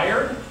it's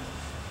wired,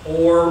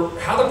 or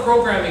how the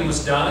programming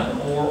was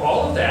done, or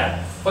all of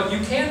that, but you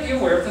can be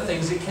aware of the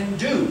things it can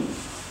do.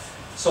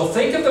 So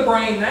think of the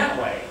brain that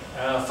way.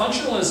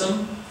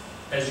 Functionalism,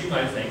 as you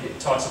might think, it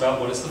talks about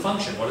what is the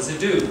function, what does it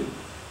do?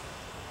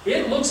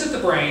 It looks at the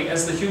brain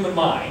as the human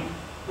mind,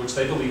 which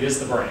they believe is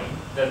the brain,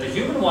 that the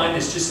human mind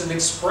is just an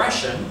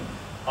expression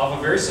of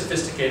a very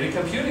sophisticated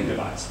computing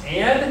device.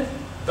 And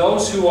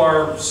those who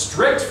are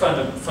strict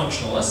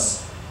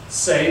functionalists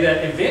say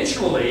that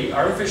eventually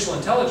artificial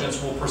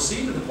intelligence will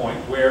proceed to the point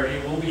where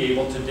it will be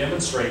able to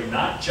demonstrate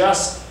not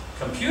just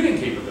computing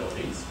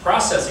capabilities,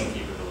 processing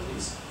capabilities,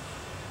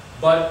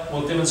 but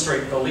will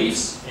demonstrate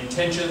beliefs,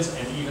 intentions,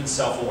 and even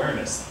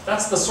self-awareness.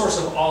 That's the source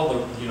of all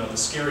the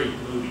scary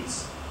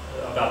movies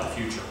about the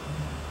future.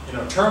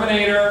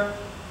 Terminator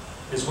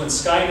is when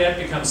Skynet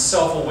becomes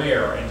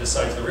self-aware and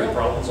decides the real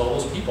problem is all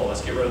those people.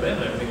 Let's get rid of them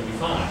and everything will be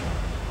fine.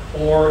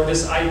 Or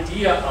this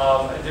idea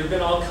of, there have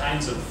been all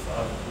kinds of,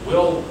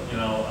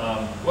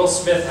 Will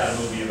Smith had a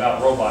movie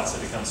about robots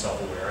that become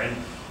self-aware,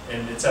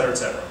 and et cetera, et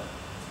cetera.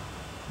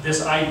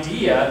 This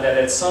idea that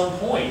at some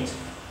point,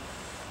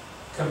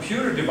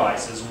 computer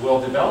devices will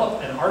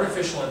develop an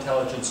artificial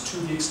intelligence to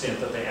the extent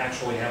that they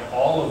actually have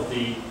all of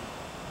the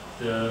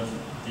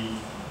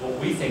what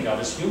we think of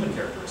as human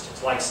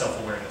characteristics, like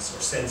self-awareness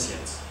or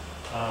sentience,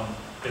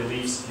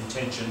 beliefs,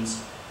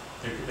 intentions.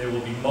 They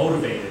will be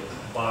motivated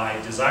by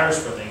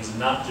desires for things,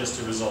 not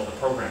just a result of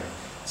programming.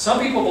 Some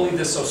people believe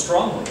this so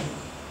strongly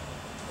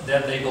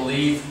that they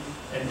believe,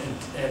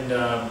 and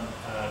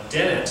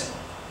Dennett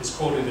is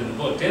quoted in the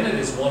book. Dennett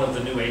is one of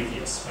the new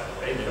atheists, by the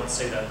way. They don't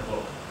say that in the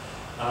book.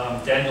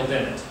 Daniel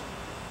Dennett,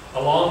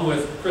 along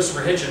with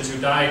Christopher Hitchens, who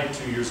died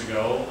 2 years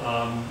ago,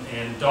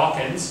 and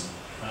Dawkins.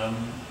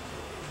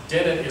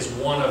 Dennett is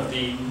one of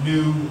the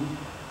new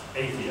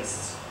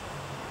atheists.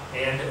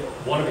 And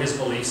one of his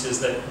beliefs is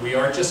that we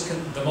are just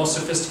the most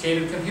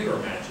sophisticated computer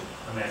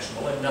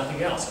imaginable and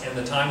nothing else. And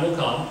the time will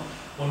come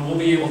when we'll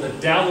be able to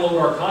download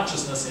our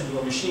consciousness into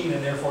a machine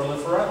and therefore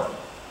live forever.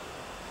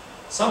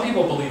 Some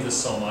people believe this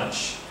so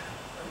much.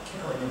 I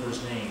can't remember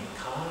his name.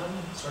 Kahn?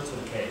 Starts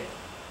with a K.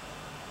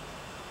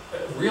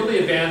 A really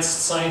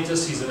advanced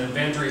scientist. He's an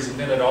inventor. He's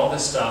invented all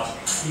this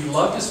stuff. He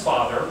loved his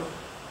father,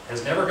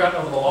 has never gotten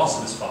over the loss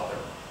of his father.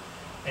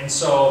 And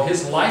so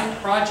his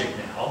life project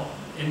now,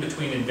 in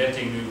between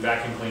inventing new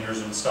vacuum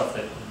cleaners and stuff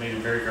that made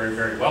him very, very,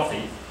 very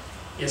wealthy,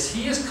 is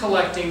he is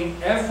collecting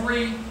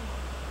every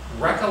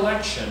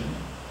recollection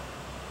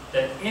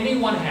that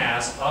anyone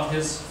has of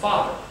his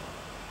father.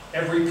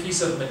 Every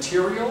piece of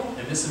material,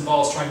 and this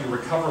involves trying to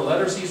recover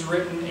letters he's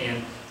written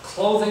and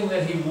clothing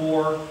that he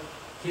wore.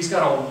 He's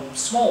got a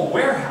small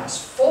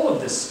warehouse full of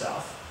this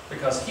stuff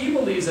because he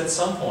believes at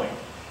some point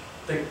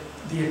that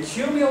the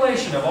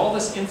accumulation of all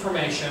this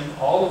information,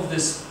 all of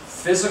this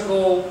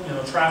physical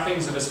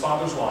trappings of his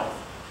father's life,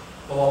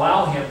 will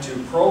allow him to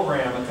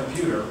program a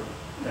computer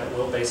that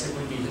will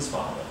basically be his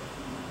father.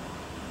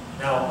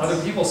 Now,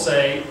 other people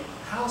say,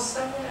 how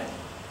sad.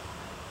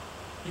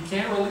 He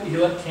can't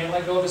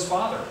let go of his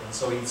father, and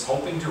so he's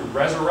hoping to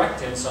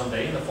resurrect him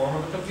someday in the form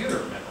of a computer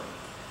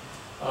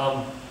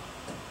memory.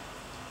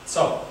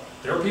 So,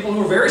 there are people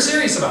who are very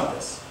serious about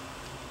this.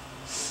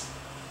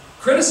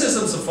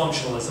 Criticisms of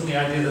functionalism, the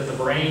idea that the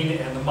brain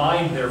and the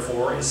mind,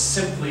 therefore, is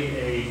simply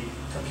a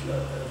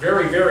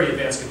very, very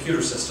advanced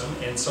computer system,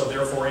 and so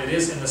therefore it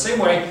is in the same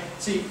way.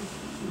 See,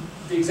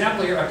 the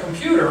example here, a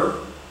computer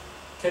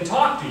can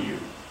talk to you.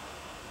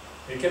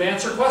 It can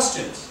answer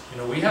questions.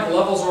 We have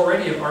levels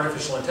already of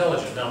artificial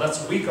intelligence. Now,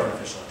 that's weak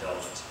artificial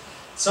intelligence.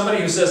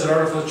 Somebody who says that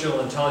artificial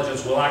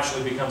intelligence will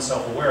actually become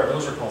self-aware,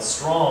 those are called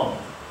strong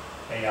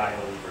AI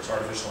believers,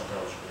 artificial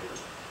intelligence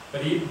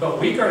believers. But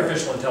weak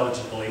artificial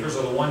intelligence believers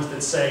are the ones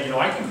that say,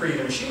 I can create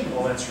a machine that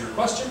will answer your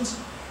questions,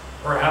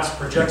 perhaps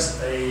projects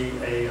a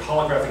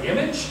holographic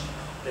image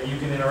that you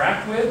can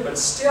interact with, but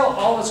still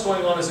all that's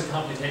going on is a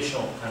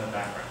computational kind of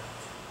background.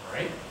 All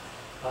right?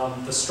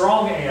 The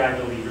strong AI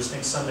believers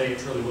think someday it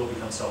truly will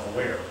become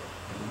self-aware.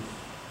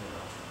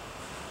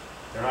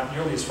 They're not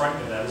nearly as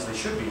frightened of that as they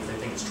should be if they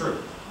think it's true.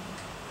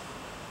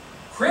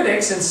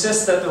 Critics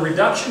insist that the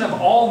reduction of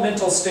all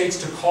mental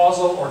states to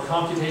causal or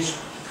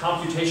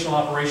computational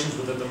operations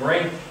within the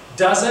brain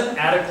doesn't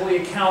adequately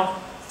account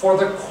for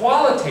the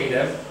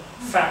qualitative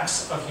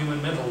facts of human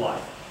mental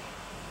life.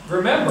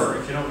 Remember,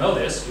 if you don't know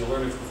this, you'll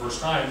learn it for the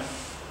first time,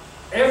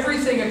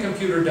 everything a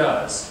computer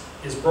does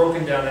is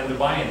broken down into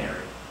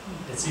binary.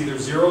 It's either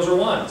zeros or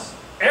ones.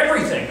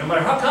 Everything, no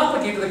matter how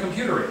complicated the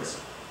computer is.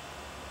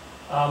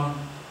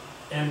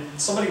 And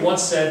somebody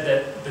once said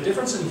that the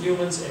difference in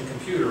humans and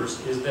computers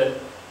is that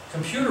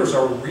computers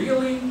are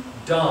really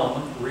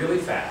dumb really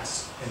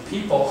fast, and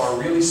people are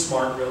really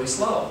smart really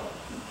slow.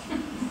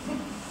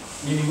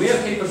 Meaning we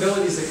have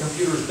capabilities that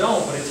computers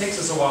don't, but it takes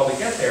us a while to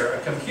get there. A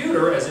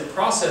computer, as it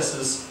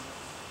processes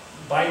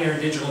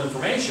binary digital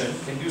information,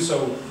 can do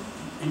so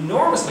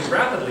enormously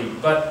rapidly,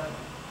 but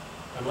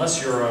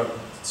unless you're a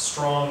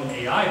strong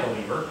AI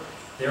believer,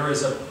 there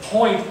is a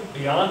point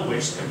beyond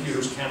which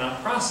computers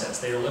cannot process.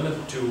 They are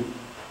limited to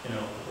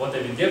what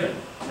they've been given.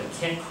 They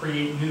can't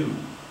create new,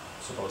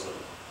 supposedly.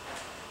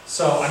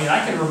 So, I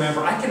can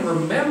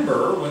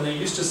remember when they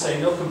used to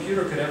say no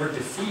computer could ever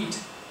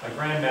defeat a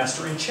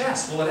grandmaster in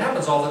chess. Well, it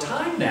happens all the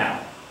time now.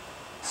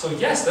 So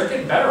yes, they're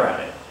getting better at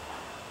it.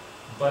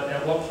 But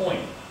at what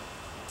point?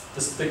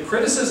 The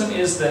criticism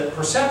is that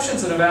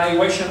perceptions and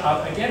evaluation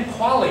of, again,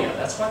 qualia,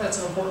 that's why that's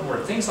an important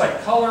word. Things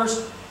like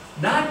colors,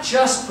 not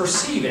just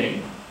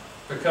perceiving,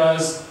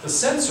 because the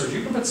sensors,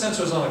 you can put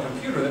sensors on a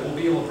computer that will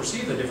be able to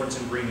perceive the difference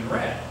in green and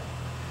red,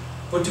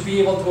 but to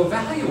be able to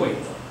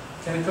evaluate them.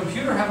 Can a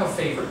computer have a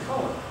favorite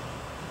color,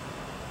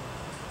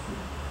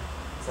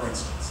 for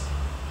instance?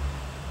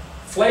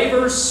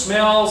 Flavors,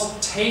 smells,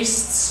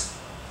 tastes.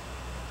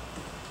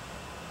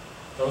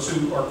 Those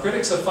who are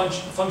critics of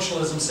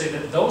functionalism say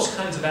that those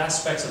kinds of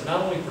aspects of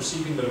not only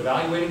perceiving but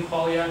evaluating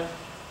qualia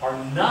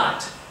are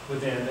not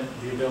within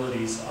the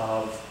abilities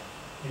of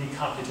any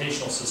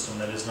computational system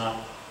that is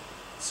not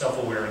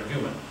self-aware and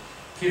human.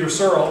 Peter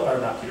Searle, or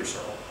not Peter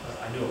Searle,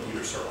 I knew a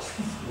Peter Searle,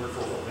 worked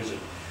for World Vision.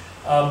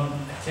 I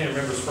can't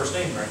remember his first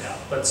name right now,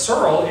 but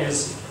Searle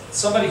is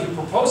somebody who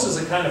proposes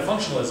a kind of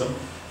functionalism,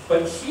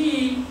 but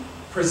he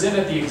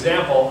presented the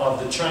example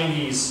of the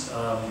Chinese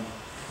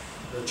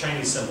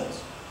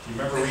symbols. Do you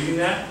remember reading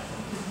that?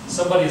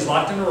 Somebody is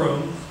locked in a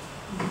room,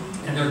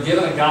 and they're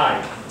given a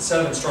guide, a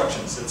set of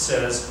instructions that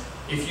says,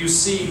 if you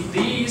see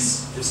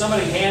these, if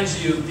somebody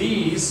hands you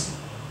these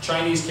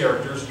Chinese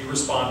characters, you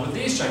respond with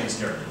these Chinese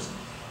characters.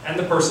 And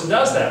the person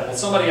does that. Well,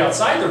 somebody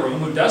outside the room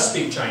who does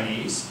speak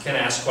Chinese can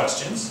ask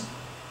questions,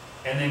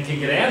 and then can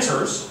get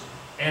answers,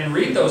 and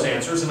read those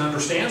answers and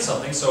understand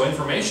something, so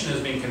information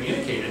is being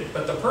communicated.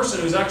 But the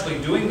person who's actually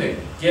doing the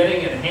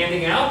getting and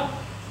handing out,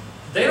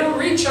 they don't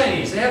read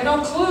Chinese. They have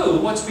no clue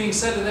what's being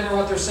said to them or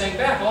what they're saying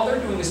back. All they're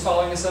doing is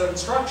following a set of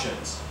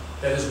instructions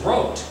that is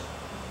rote.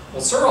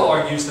 Well, Searle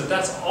argues that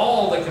that's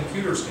all that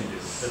computers can do,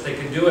 that they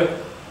can do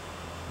it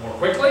more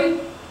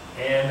quickly,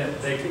 and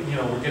they can,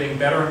 we're getting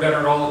better and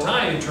better all the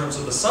time in terms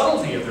of the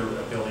subtlety of their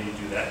ability to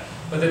do that,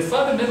 but that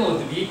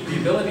fundamentally the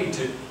ability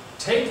to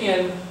take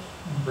in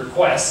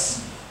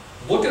requests,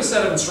 look at a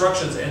set of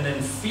instructions, and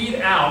then feed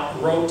out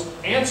rote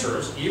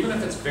answers, even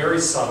if it's very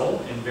subtle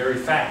and very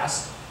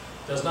fast,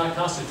 does not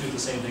constitute the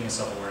same thing as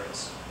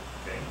self-awareness.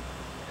 Okay?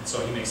 And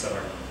so he makes that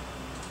argument.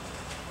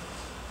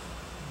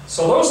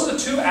 So those are the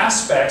two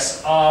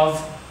aspects of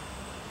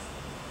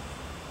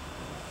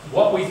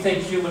what we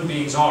think human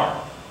beings are.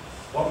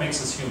 What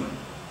makes us human?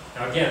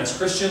 Now again, as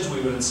Christians,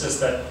 we would insist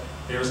that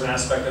there's an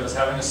aspect of us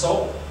having a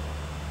soul.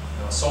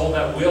 A soul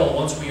that will,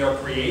 once we are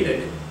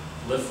created,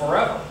 live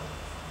forever.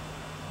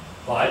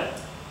 But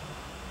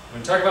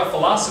when we talk about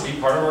philosophy,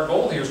 part of our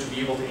goal here is to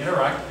be able to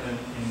interact in an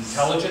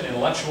intelligent,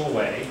 intellectual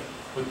way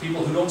with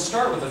people who don't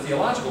start with the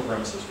theological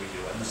premises we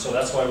do. And so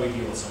that's why we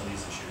deal with some of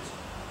these issues.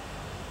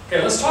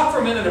 Okay, let's talk for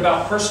a minute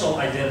about personal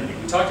identity.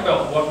 We talked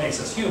about what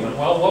makes us human.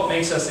 Well, what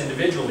makes us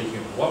individually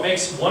human? What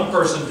makes one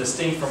person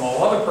distinct from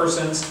all other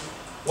persons?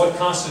 What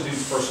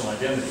constitutes personal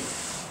identity?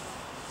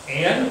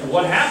 And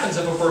what happens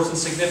if a person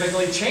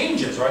significantly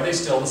changes? Are they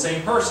still the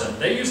same person?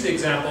 They use the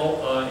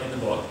example in the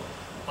book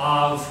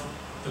of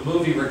the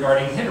movie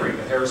regarding Henry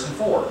with Harrison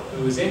Ford,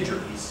 who is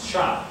injured. He's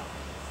shot.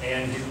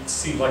 And he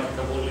seemed like a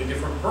completely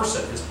different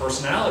person. His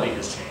personality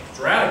has changed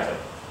radically.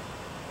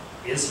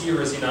 Is he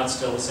or is he not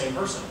still the same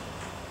person?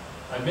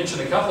 I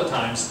mentioned a couple of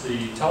times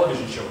the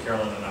television show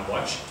Carolyn and I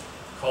watch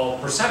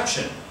called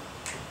Perception.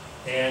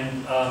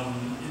 And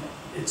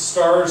it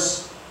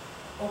stars,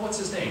 what's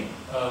his name?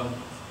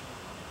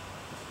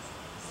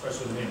 Starts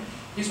with a name.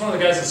 He's one of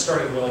the guys that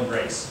started Will and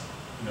Grace.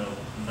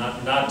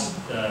 Not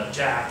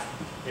Jack.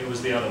 It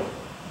was the other one.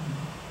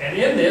 And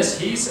in this,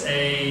 he's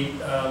a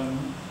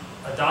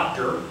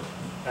doctor,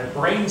 a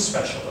brain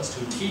specialist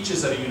who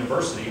teaches at a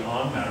university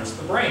on matters of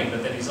the brain.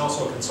 But then he's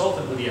also a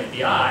consultant with the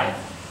FBI,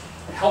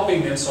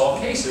 helping them solve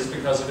cases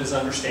because of his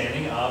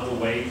understanding of the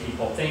way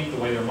people think,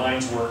 the way their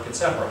minds work,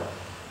 etc.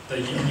 The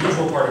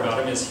unusual part about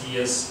him is he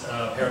is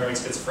paranoid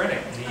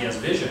schizophrenic and he has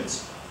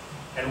visions.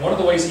 And one of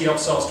the ways he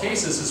helps solve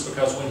cases is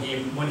because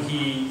when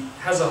he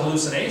has a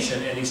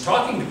hallucination and he's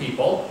talking to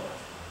people,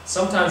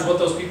 sometimes what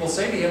those people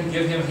say to him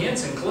give him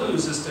hints and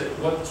clues as to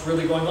what's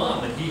really going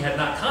on that he had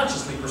not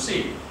consciously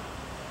perceived.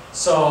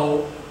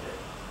 So,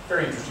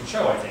 very interesting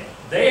show, I think.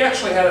 They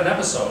actually had an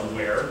episode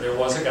where there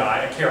was a guy,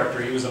 a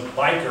character, he was a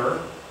biker,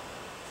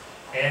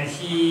 and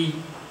he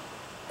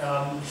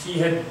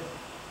had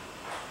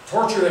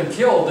tortured and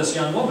killed this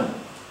young woman.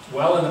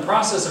 Well, in the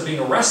process of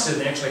being arrested,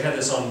 they actually had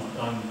this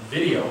on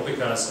video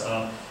because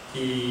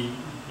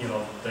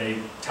they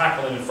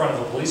tackle him in front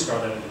of a police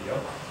car, that video.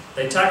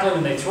 They tackle him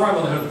and they throw him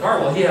on the hood of the car.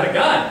 Well, he had a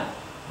gun,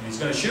 and he's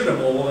going to shoot him.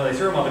 Well, when they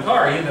threw him on the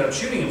car, he ended up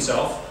shooting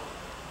himself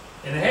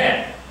in the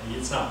head.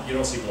 It's not, you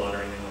don't see blood or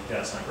anything like that,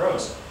 it's not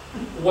gross.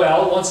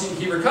 Well, once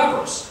he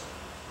recovers.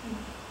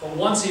 But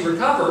once he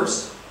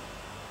recovers,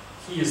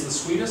 he is the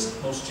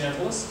sweetest, most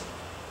gentlest.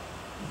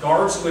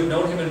 Guards who had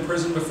known him in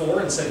prison before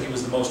and said he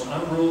was the most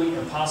unruly,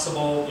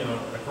 impossible,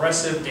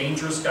 aggressive,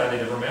 dangerous guy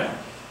they'd ever met,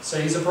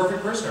 say he's a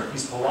perfect prisoner.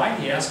 He's polite,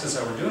 he asks us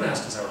how we're doing,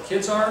 asks us how our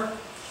kids are.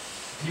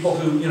 People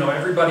who,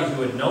 everybody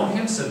who had known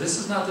him said this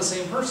is not the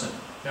same person.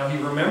 Now he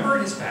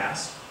remembered his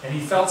past, and he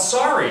felt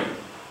sorry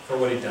for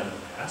what he'd done in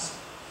the past.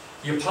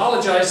 He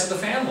apologized to the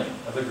family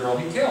of the girl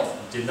he killed.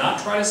 Did not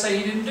try to say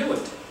he didn't do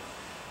it.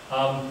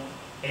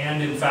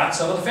 And in fact,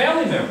 some of the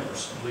family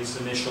members, at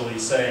least initially,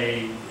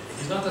 say,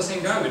 he's not the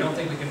same guy, we don't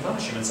think we can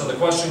punish him. And so the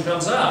question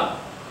comes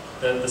up,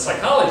 the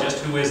psychologist,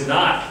 who is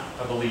not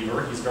a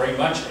believer, he's very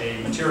much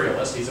a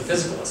materialist, he's a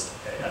physicalist,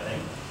 okay, I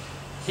think.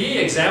 He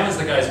examines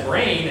the guy's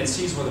brain and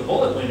sees where the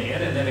bullet went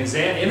in, and then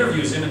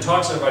interviews him and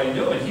talks to everybody who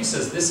knew him, and he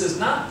says, this is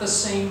not the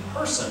same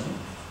person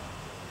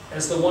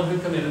as the one who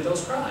committed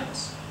those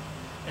crimes.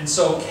 And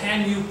so,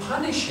 can you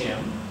punish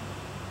him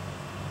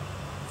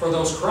for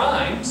those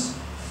crimes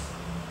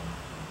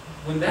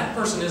when that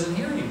person isn't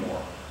here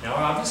anymore? Now,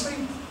 obviously,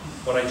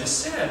 what I just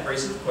said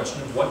raises the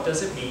question of what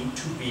does it mean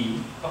to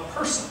be a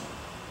person?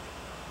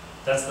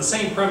 That's the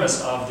same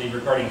premise of the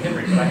regarding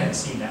Henry, but I hadn't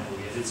seen that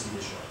movie. I did see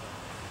the show.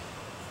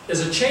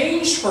 is a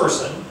changed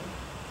person.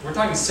 We're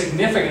talking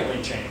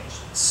significantly changed.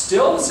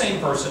 Still the same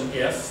person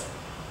if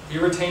he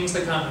retains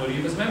the continuity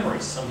of his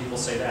memories. Some people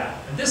say that.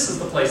 And this is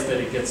the place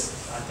that it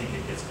gets, I think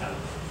it gets kind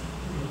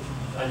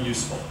of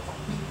unuseful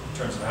in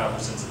terms of how it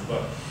presents in the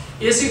book.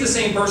 Is he the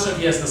same person if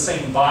he has the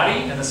same body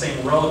and the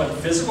same relevant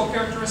physical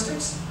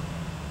characteristics?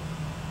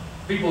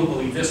 People who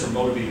believe this are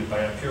motivated by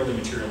a purely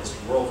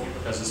materialistic worldview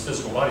because his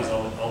physical body is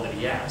all that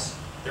he has.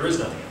 There is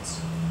nothing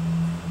else.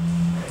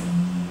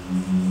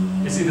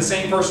 Okay. Is he the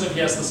same person if he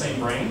has the same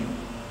brain?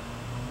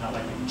 Not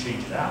like we can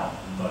change it out,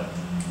 but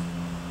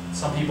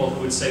some people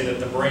who would say that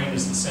the brain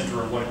is the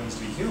center of what it means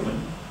to be human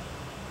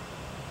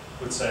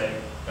would say,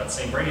 got the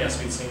same brain, he has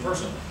to be the same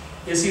person.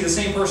 Is he the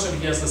same person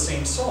if he has the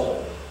same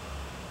soul?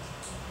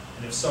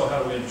 And if so,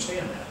 how do we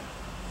understand that?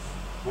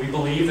 We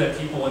believe that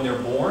people, when they're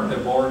born,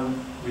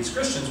 we as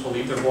Christians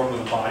believe they're born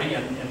with a body,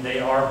 and they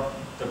are,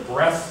 the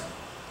breath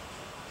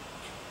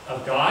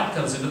of God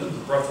comes into them,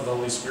 the breath of the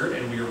Holy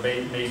Spirit, and we are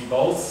made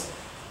both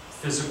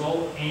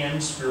physical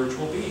and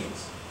spiritual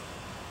beings.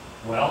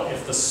 Well,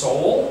 if the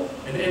soul,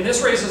 and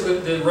this raises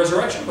the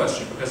resurrection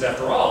question, because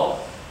after all,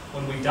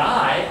 when we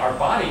die, our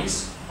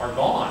bodies are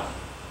gone,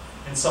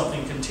 and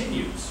something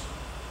continues.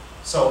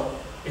 So,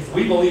 if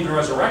we believe in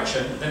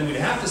resurrection, then we'd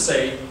have to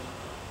say,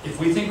 if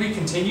we think we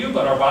continue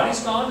but our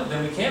body's gone,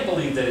 then we can't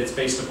believe that it's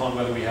based upon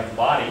whether we have a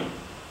body.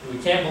 We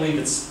can't believe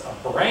it's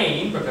a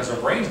brain, because our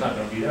brain's not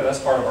going to be there. That's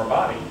part of our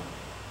body.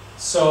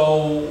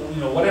 So,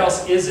 what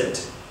else is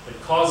it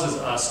that causes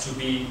us to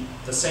be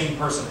the same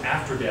person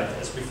after death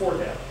as before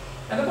death?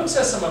 And the book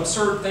says some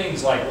absurd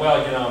things like,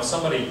 well, if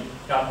somebody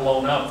got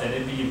blown up, then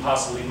it'd be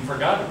impossible even for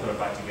God to put it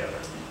back together.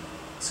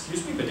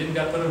 Excuse me, but didn't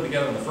God put them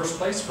together in the first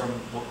place from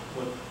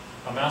what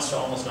amounts to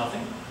almost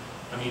nothing?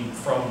 I mean,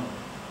 from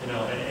an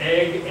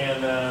egg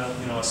and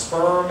a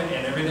sperm,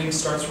 and everything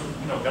starts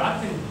from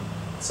God can.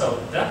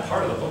 So that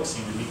part of the book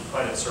seemed to be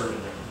quite absurd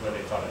in the way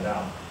they thought it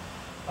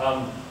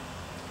out.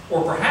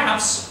 Or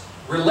perhaps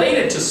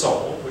related to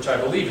soul, which I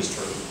believe is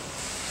true.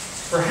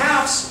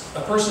 Perhaps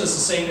a person is the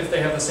same if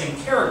they have the same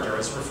character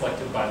as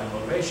reflected by their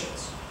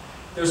motivations.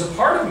 There's a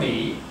part of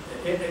me,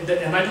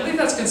 and I believe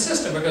that's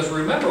consistent, because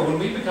remember, when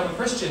we become a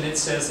Christian, it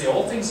says the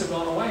old things have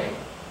gone away.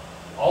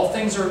 All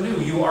things are new.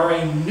 You are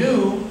a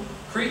new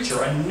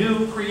creature, a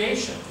new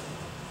creation.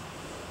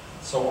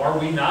 So are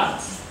we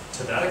not,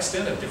 to that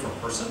extent, a different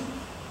person?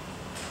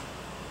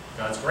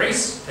 God's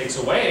grace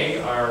takes away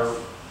our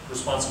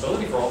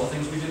responsibility for all the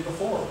things we did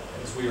before,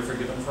 as we are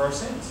forgiven for our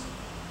sins.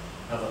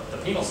 Now, the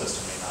penal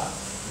system may not.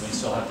 You may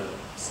still have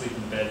to sleep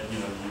in the bed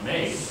you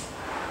made.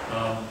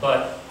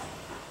 But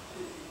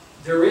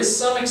there is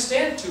some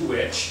extent to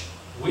which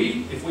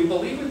if we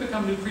believe we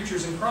become new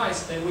creatures in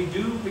Christ, then we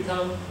do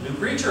become new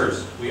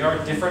creatures. We are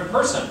a different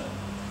person.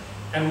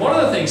 And one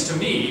of the things to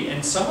me,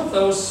 in some of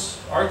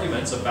those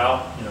arguments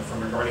about,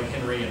 from regarding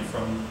Henry and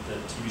from the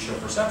TV show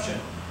Perception,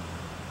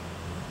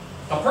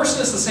 a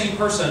person is the same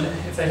person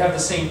if they have the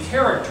same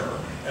character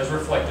as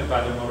reflected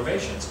by their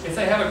motivations. If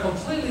they have a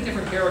completely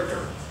different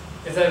character,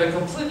 if they have a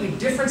completely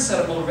different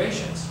set of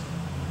motivations,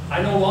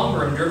 I no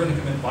longer am driven to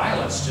commit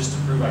violence just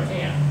to prove I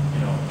can.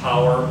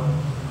 Power,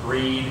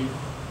 greed,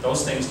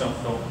 those things don't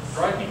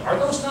drive me. Are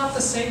those not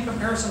the same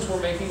comparisons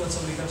we're making when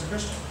somebody becomes a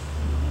Christian?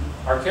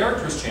 Our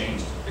character has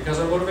changed because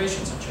our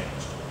motivations have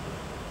changed.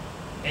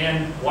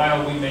 And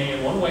while we may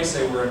in one way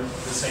say we're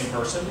the same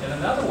person, in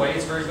another way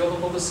it's very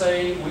biblical to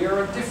say we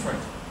are a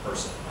different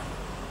person.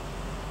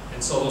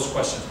 And so those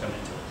questions come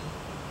into it.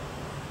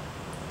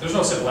 There's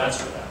no simple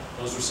answer to that.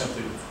 Those are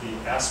simply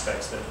the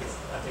aspects that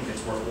I think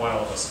it's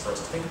worthwhile for us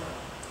to think about.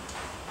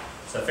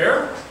 Is that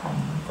fair?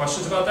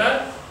 Questions about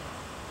that?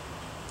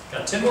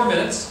 Got 10 more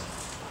minutes.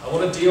 I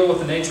want to deal with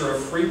the nature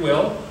of free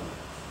will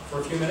for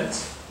a few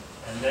minutes,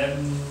 and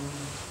then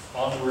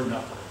onward and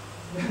upward.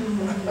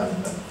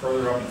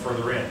 Further up and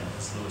further in,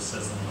 as Lewis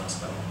says in the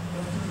last battle.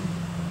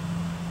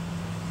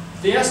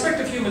 The aspect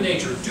of human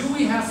nature, do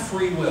we have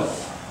free will?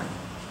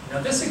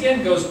 Now this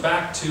again goes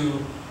back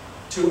to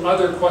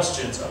other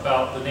questions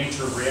about the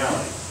nature of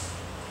reality.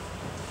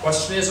 The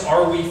question is,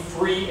 are we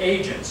free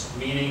agents?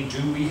 Meaning,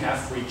 do we have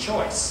free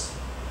choice?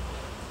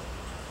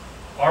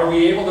 Are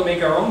we able to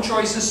make our own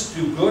choices,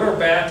 to do good or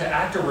bad, to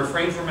act or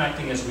refrain from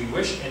acting as we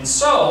wish? And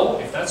so,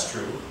 if that's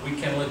true, we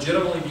can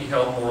legitimately be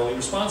held morally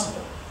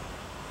responsible.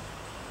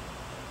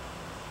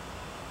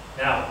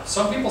 Now,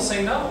 some people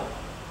say no.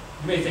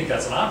 You may think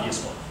that's an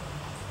obvious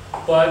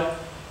one. But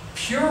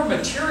pure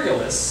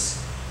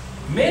materialists,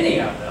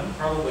 many of them,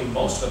 probably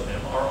most of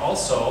them, are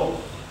also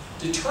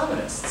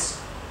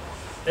determinists.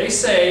 They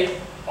say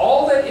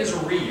all that is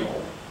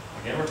real,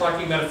 again we're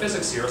talking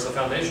metaphysics here as the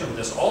foundation of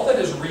this, all that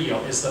is real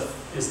is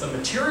the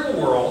material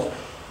world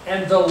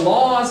and the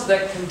laws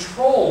that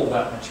control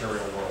that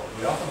material world.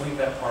 We often leave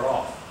that part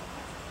off.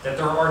 That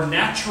there are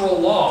natural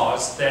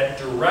laws that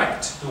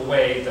direct the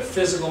way the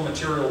physical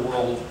material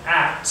world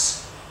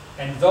acts,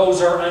 and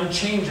those are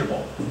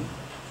unchangeable.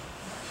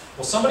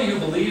 Well, somebody who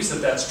believes that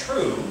that's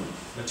true,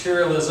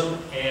 materialism,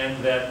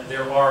 and that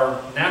there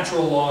are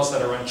natural laws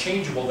that are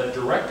unchangeable that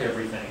direct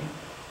everything,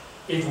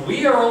 if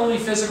we are only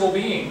physical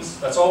beings,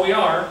 that's all we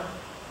are,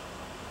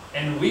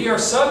 and we are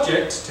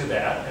subject to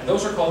that, and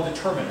those are called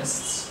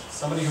determinists,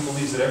 somebody who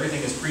believes that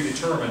everything is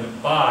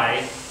predetermined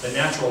by the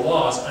natural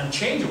laws,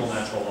 unchangeable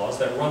natural laws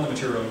that run the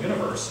material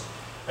universe,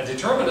 a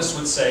determinist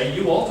would say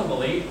you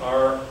ultimately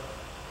are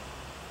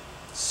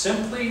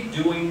simply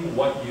doing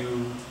what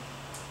you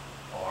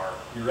are.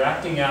 You're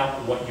acting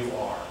out what you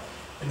are.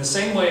 In the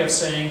same way of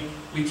saying,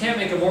 we can't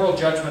make a moral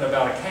judgment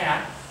about a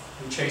cat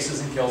who chases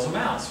and kills a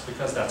mouse,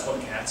 because that's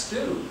what cats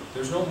do.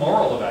 There's no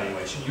moral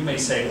evaluation. You may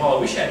say, well, I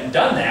wish I hadn't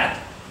done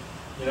that.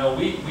 You know,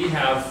 we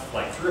have,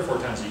 like 3 or 4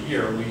 times a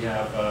year, we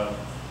have a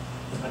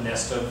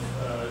nest of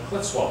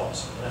cliff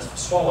swallows, a nest of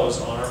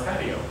swallows on our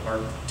patio, our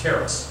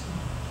terrace.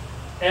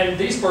 And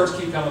these birds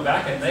keep coming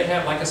back, and they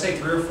have, like I say,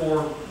 3 or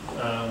 4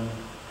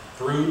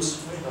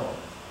 broods, what do you call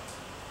them?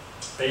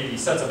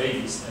 Babies, sets of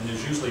babies, and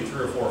there's usually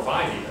 3 or 4 or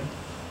 5 even.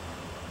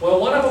 Well,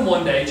 one of them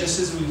one day, just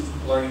as he was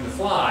learning to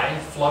fly,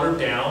 fluttered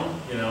down,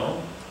 you know.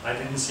 I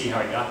didn't see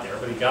how he got there,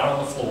 but he got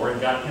on the floor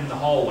and got in the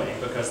hallway,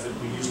 because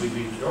we usually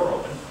leave the door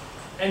open,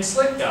 and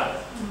Slick got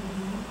it.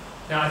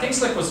 Now, I think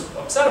Slick was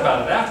upset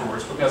about it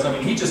afterwards, because, I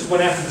mean, he just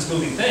went after this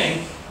moving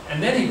thing,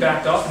 and then he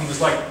backed off and he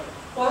was like,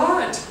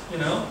 what? You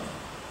know?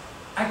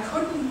 I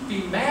couldn't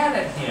be mad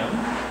at him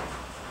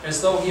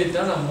as though he had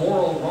done a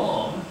moral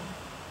wrong,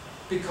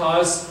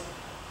 because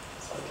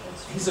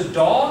he's a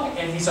dog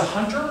and he's a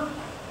hunter,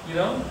 you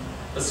know?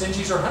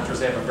 Basenjis are hunters.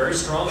 They have a very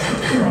strong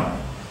hunting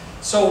drive.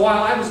 So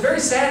while I was very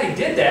sad he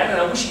did that, and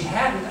I wish he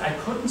hadn't, I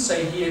couldn't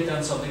say he had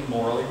done something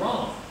morally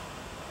wrong.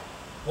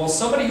 Well,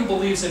 somebody who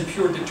believes in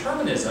pure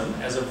determinism,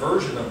 as a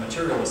version of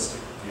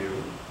materialistic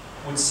view,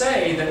 would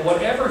say that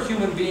whatever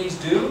human beings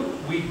do,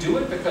 we do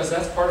it because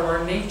that's part of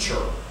our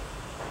nature.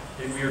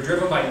 We are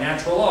driven by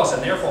natural laws,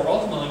 and therefore,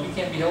 ultimately, we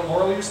can't be held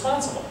morally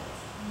responsible.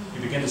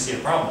 You begin to see a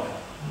problem with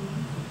that.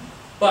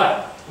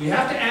 But we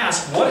have to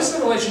ask, what is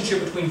the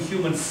relationship between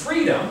human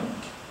freedom,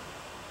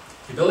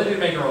 the ability to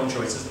make our own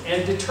choices,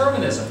 and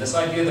determinism, this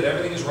idea that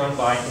everything is run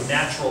by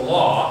natural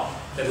law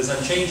that is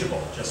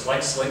unchangeable, just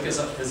like Slick is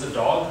a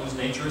dog whose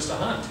nature is to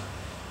hunt.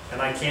 And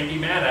I can't be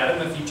mad at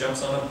him if he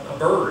jumps on a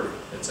bird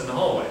that's in the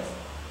hallway.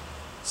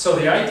 So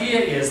the idea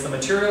is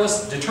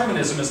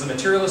determinism is the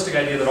materialistic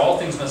idea that all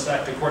things must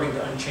act according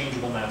to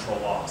unchangeable natural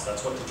laws.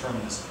 That's what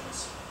determinism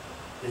is.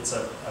 It's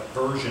a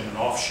version, an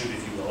offshoot,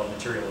 if you will, of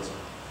materialism.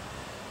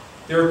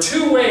 There are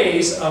 2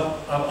 ways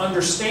of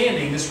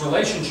understanding this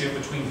relationship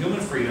between human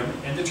freedom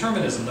and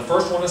determinism. The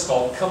first one is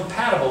called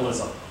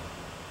compatibilism.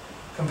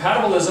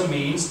 Compatibilism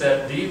means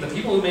that the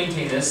people who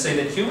maintain this say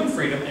that human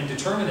freedom and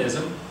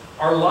determinism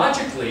are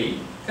logically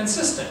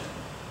consistent.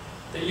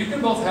 That you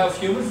can both have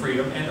human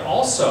freedom and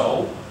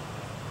also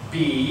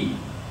be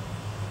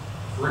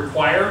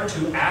required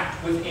to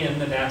act within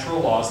the natural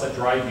laws that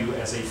drive you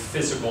as a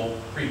physical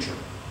creature.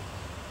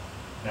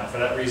 Now, for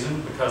that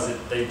reason, because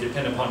they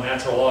depend upon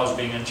natural laws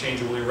being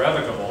unchangeable,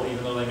 irrevocable,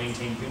 even though they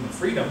maintain human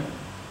freedom,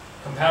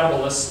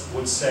 compatibilists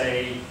would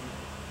say,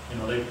 you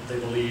know, they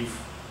believe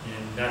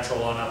in natural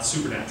law, not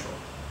supernatural.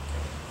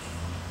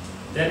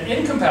 Then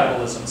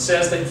incompatibilism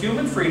says that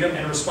human freedom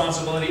and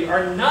responsibility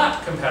are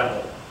not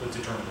compatible with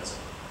determinism.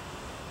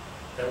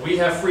 That we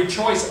have free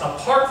choice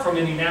apart from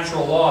any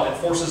natural law that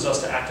forces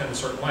us to act in a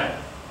certain way.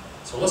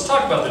 So let's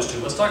talk about those 2.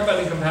 Let's talk about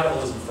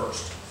incompatibilism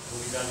first.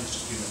 We'll be done in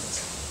just a few minutes.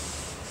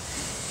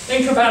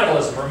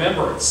 Incompatibilism,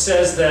 remember, it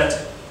says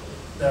that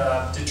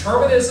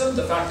determinism,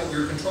 the fact that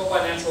we are controlled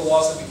by natural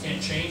laws that we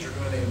can't change or do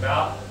anything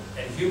about,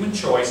 and human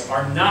choice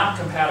are not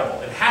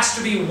compatible. It has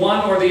to be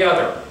one or the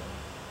other.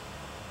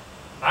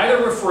 Either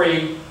we're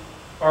free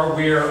or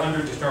we're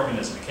under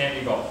determinism. It can't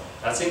be both.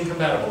 That's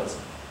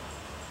incompatibilism.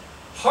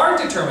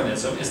 Hard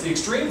determinism is the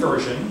extreme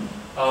version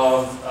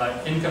of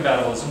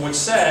incompatibilism, which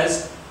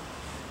says,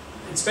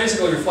 it's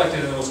basically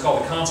reflected in what's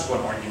called the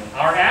consequent argument.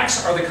 Our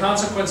acts are the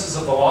consequences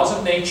of the laws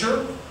of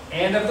nature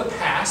and of the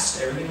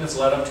past, everything that's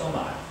led up till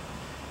now.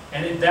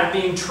 And that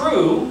being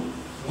true,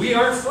 we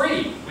aren't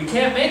free. We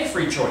can't make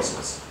free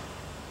choices.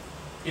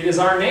 It is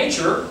our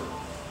nature,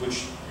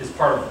 which is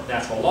part of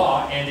natural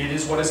law, and it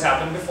is what has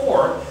happened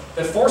before,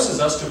 that forces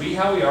us to be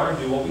how we are and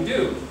do what we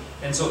do.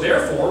 And so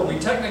therefore, we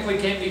technically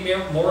can't be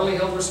morally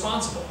held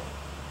responsible.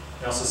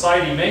 Now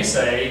society may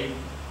say,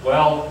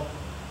 well,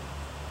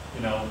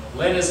 you know,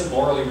 Lynn isn't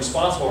morally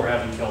responsible for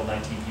having killed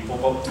 19 people,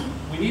 but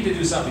we need to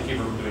do something to keep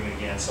her from doing it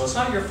again. So it's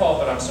not your fault,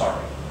 but I'm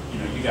sorry. You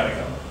know, you gotta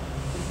go.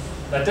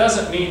 That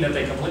doesn't mean that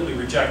they completely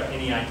reject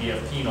any idea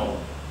of penal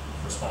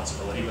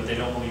responsibility, but they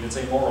don't believe it's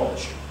a moral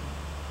issue.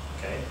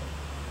 Okay?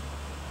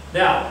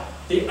 Now,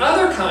 the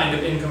other kind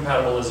of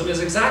incompatibilism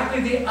is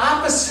exactly the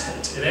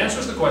opposite. It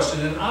answers the question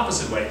in an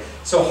opposite way.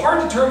 So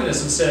hard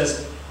determinism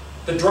says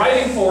the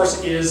driving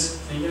force is,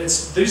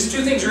 these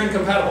 2 things are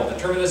incompatible,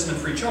 determinism and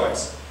free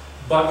choice.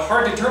 But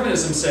hard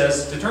determinism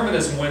says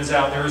determinism wins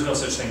out, there is no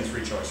such thing as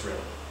free choice, really.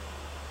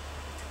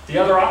 The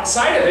other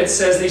side of it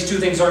says these 2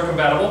 things aren't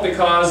compatible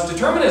because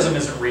determinism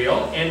isn't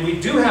real, and we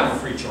do have a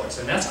free choice,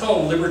 and that's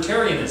called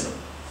libertarianism,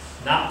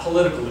 not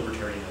political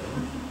libertarianism.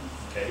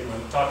 Okay,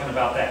 we're talking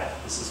about that.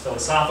 This is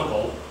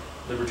philosophical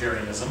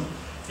libertarianism.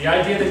 The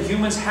idea that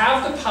humans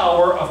have the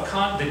power of,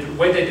 the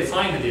way they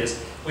define it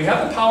is, we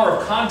have the power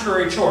of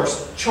contrary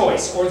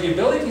choice, or the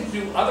ability to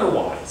do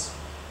otherwise.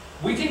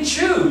 We can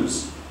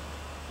choose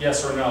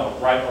yes or no,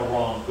 right or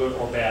wrong, good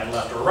or bad,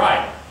 left or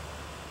right.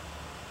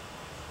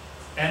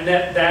 And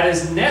that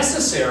is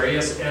necessary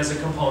as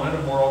a component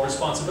of moral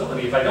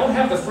responsibility. If I don't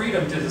have the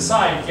freedom to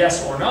decide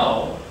yes or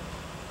no,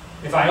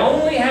 if I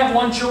only have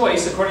one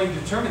choice according to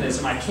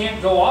determinism, I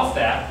can't go off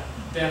that,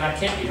 then I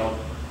can't be held.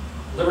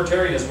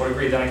 Libertarians would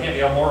agree that I can't be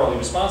held morally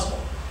responsible.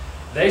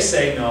 They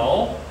say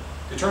no,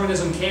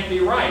 determinism can't be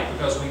right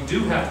because we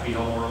do have to be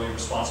held morally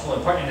responsible.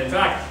 And in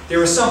fact,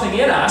 there is something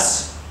in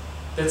us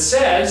that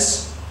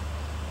says,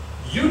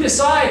 you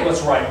decide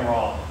what's right and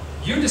wrong.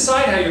 You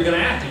decide how you're going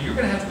to act, and you're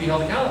going to have to be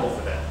held accountable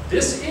for that.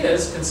 This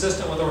is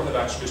consistent with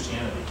Orthodox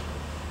Christianity.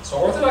 So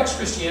Orthodox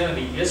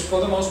Christianity is,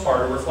 for the most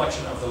part, a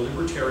reflection of the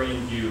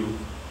libertarian view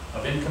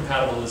of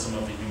incompatibilism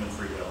of the human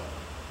free will.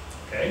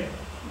 Okay?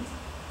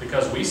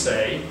 Because we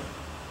say,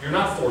 you're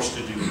not forced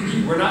to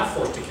do, we're not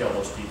forced to kill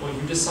those people,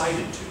 you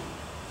decided to.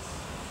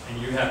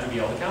 And you have to be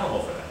held accountable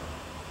for that.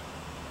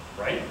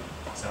 Right?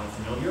 Sound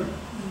familiar?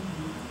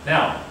 Mm-hmm.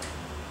 Now,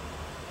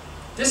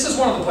 this is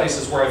one of the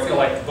places where I feel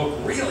like the book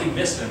really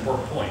missed an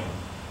important point.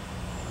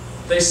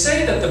 They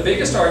say that the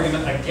biggest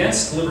argument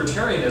against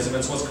libertarianism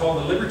is what's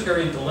called the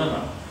libertarian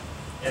dilemma.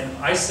 And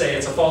I say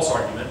it's a false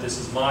argument. This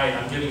is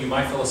I'm giving you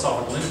my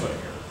philosophical input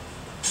here.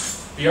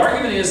 The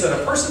argument is that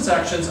a person's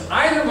actions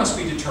either must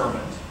be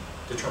determined,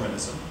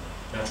 determinism,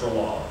 natural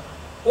law,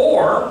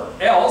 or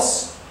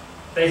else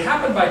they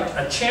happen by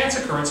a chance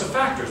occurrence of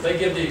factors. They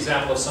give the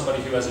example of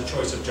somebody who has a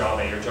choice of job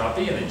A or job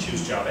B and they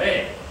choose job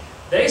A.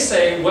 They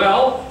say,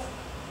 well,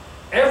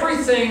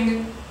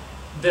 everything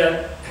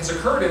that has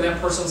occurred in that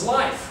person's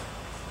life,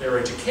 their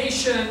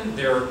education,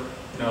 their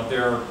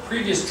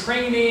previous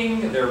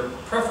training, their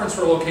preference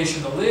for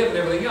location to live, and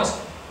everything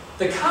else,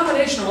 the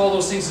combination of all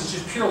those things is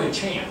just purely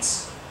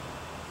chance.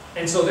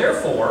 And so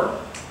therefore,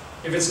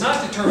 if it's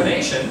not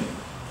determination,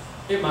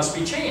 it must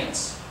be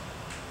chance.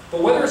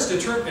 But whether it's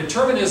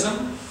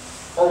determinism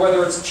or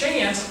whether it's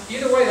chance,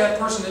 either way that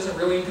person isn't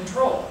really in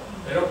control.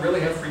 They don't really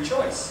have free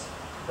choice,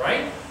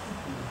 right?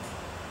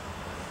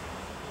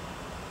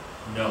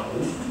 No.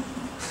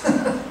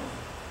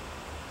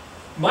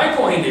 My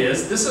point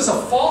is, this is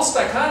a false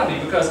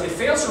dichotomy because it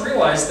fails to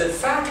realize that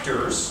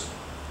factors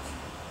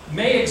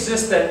may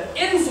exist that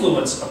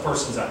influence a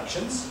person's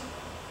actions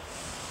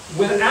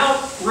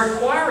without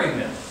requiring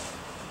them.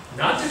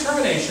 Not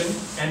determination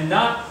and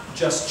not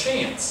just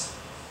chance.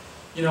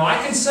 You know, I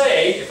can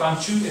say, if I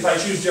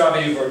choose job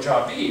A over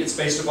job B, it's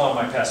based upon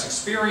my past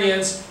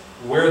experience,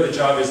 where the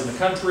job is in the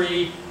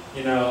country,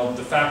 you know,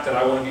 the fact that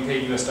I want to be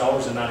paid US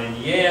dollars and not in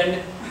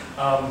yen,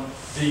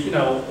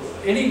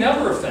 any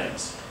number of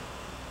things.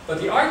 But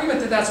the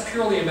argument that that's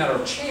purely a matter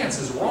of chance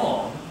is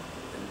wrong.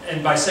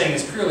 And by saying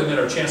it's purely a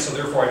matter of chance, so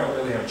therefore I don't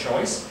really have a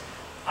choice,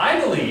 I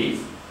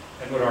believe,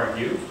 and would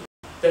argue,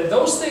 that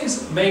those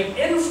things may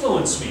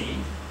influence me,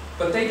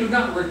 but they do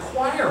not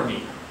require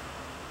me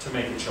to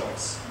make a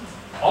choice.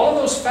 All of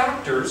those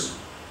factors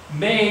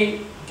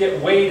may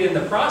get weighed in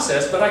the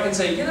process, but I can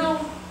say, you know,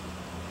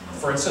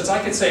 for instance,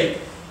 I could say,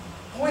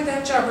 boy,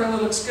 that job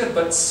really looks good,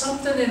 but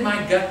something in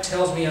my gut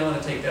tells me I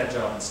want to take that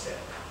job instead.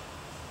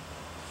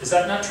 Is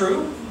that not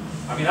true?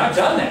 I mean, I've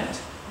done that,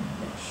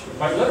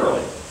 quite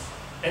literally.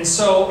 And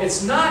so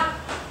it's not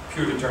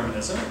pure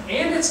determinism,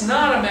 and it's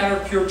not a matter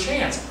of pure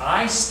chance.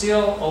 I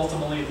still,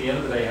 ultimately, at the end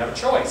of the day, have a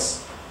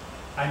choice.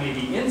 I may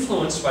be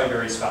influenced by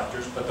various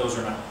factors, but those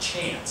are not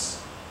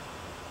chance.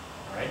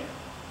 All right?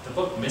 The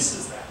book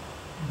misses that.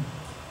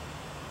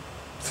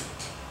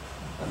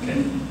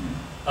 Okay.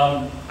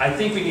 I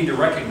think we need to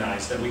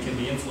recognize that we can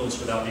be influenced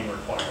without being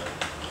required,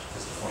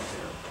 is the point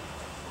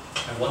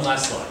there. I have one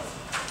last slide.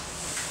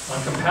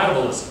 On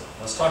compatibilism.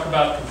 Let's talk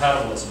about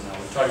compatibilism now.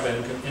 We've talked about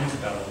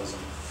incompatibilism.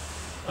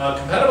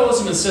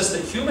 Compatibilism insists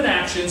that human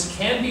actions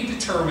can be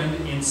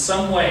determined in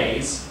some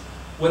ways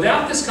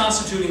without this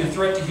constituting a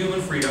threat to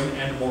human freedom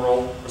and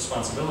moral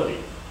responsibility.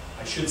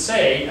 I should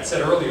say, I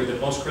said earlier that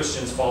most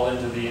Christians fall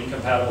into the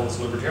incompatibilist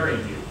libertarian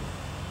view.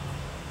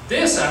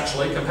 This,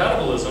 actually,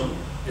 compatibilism,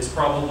 is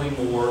probably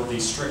more the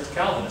strict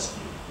Calvinist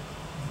view.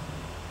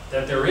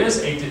 That there is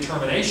a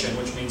determination,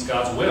 which means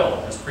God's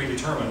will has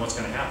predetermined what's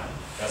going to happen.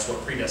 That's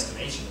what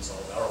predestination is all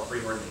about, or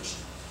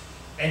preordination.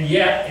 And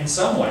yet, in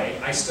some way,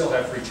 I still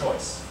have free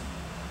choice.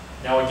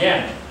 Now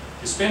again,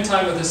 if you spend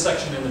time with this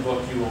section in the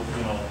book,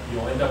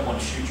 you'll end up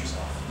wanting to shoot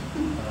yourself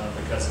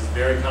because it's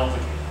very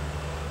complicated.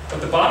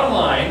 But the bottom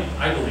line,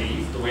 I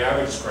believe, the way I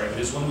would describe it,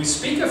 is when we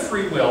speak of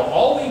free will,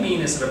 all we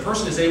mean is that a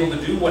person is able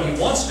to do what he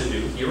wants to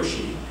do, he or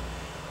she,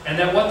 and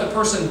that what the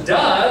person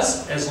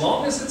does, as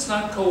long as it's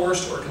not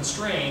coerced or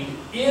constrained,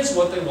 is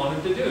what they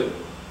wanted to do.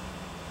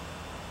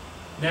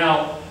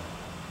 Now,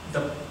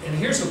 and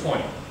here's the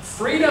point.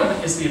 Freedom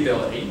is the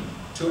ability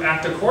to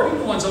act according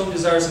to one's own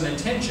desires and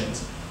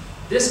intentions.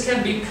 This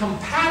can be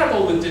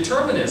compatible with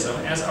determinism,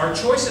 as our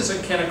choices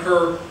can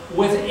occur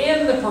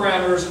within the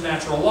parameters of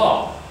natural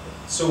law.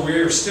 So we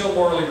are still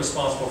morally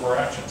responsible for our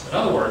actions. In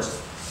other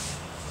words,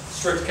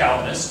 strict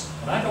Calvinist,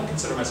 and I don't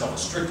consider myself a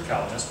strict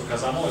Calvinist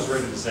because I'm always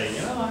ready to say,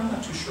 you know, I'm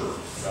not too sure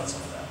about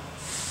some of that.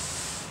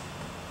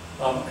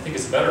 I think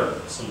it's a better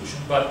solution,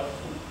 but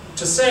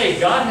to say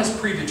God has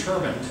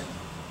predetermined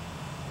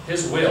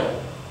His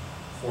will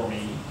for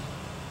me,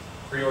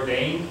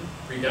 preordained,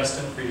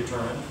 predestined,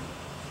 predetermined,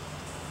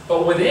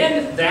 but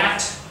within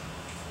that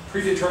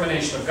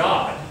predetermination of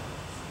God,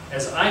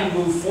 as I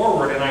move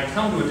forward and I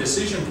come to a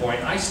decision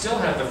point, I still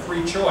have the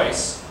free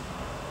choice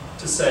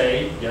to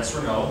say yes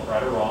or no,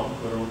 right or wrong,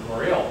 good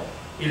or ill.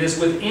 It is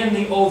within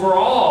the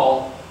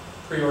overall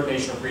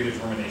preordination or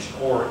predetermination,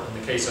 or in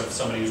the case of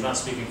somebody who's not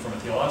speaking from a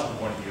theological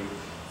point of view,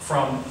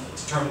 from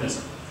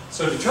determinism.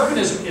 So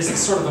determinism is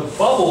sort of a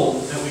bubble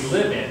that we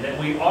live in, that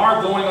we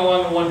are going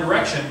along in one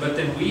direction, but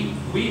then we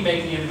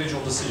make the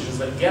individual decisions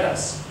that get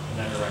us in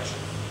that direction.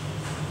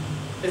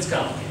 It's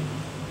complicated.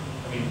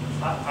 I mean,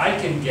 I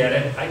can get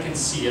it, I can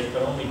see it,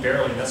 but only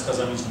barely, and that's because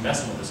I'm used to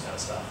messing with this kind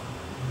of stuff.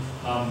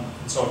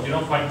 So if you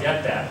don't quite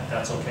get that,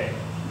 that's okay.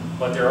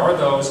 But there are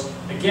those,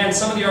 again,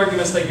 some of the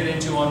arguments they get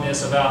into on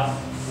this about,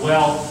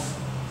 well,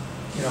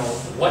 you know,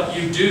 what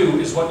you do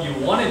is what you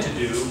wanted to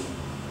do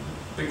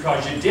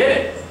because you did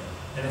it.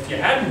 And if you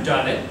hadn't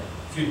done it,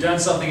 if you'd done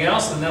something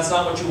else, then that's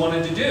not what you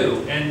wanted to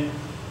do. And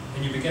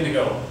you begin to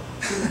go,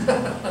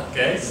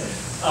 okay?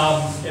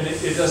 And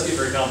it does get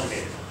very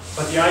complicated.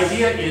 But the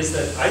idea is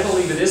that I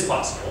believe it is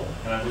possible,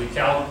 and I believe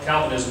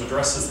Calvinism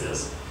addresses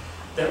this,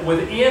 that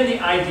within the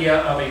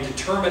idea of a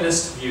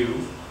determinist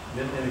view,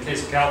 in the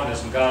case of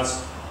Calvinism,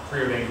 God's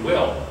preordained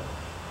will,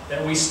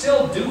 that we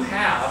still do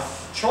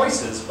have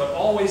choices, but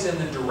always in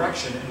the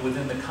direction and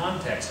within the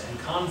context and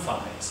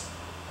confines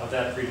of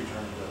that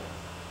predetermined will.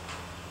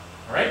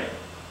 All right?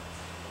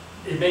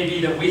 It may be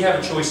that we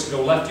have a choice to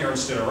go left here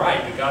instead of right,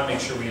 but God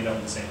makes sure we end up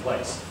in the same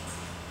place.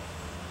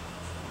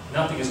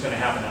 Nothing is going to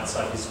happen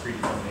outside His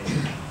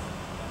predetermination.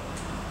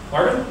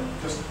 Marvin?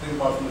 Just think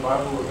about from the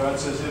Bible where God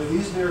says, if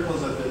these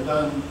miracles had been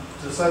done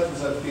to such and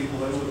such people,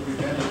 they would have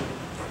prevented,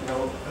 you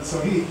know. And so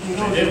He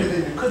knows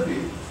everything that could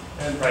be,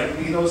 and right.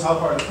 He knows how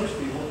far to push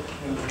people.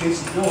 In the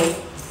case of Job,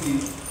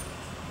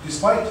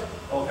 despite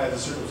all kinds of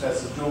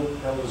circumstances, Job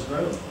held his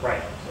ground.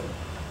 Right.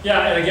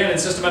 Yeah, and again, in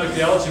systematic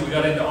theology, we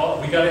got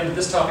into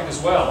this topic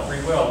as well,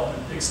 free will,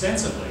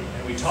 extensively,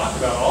 and we talked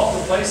about all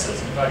the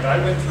places. In fact,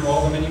 I went through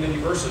all the many, many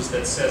verses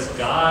that says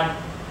God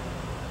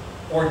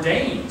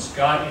ordains,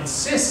 God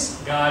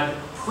insists, God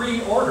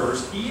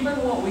pre-orders even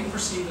what we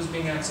perceive as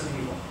being acts of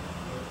evil.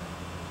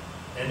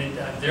 And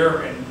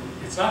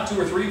it's not 2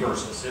 or 3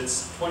 verses;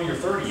 it's 20 or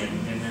 30,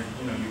 and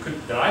you know,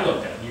 that I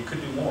looked at. You could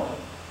do more.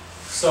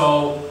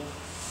 So,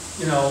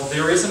 you know,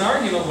 there is an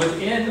argument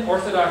within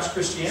Orthodox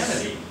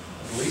Christianity,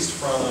 at least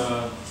from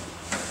a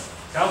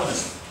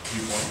Calvinist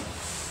viewpoint,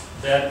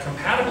 that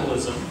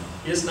compatibilism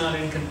is not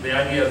the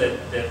idea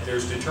that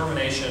there's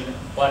determination,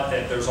 but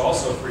that there's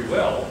also free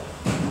will,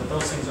 that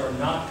those things are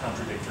not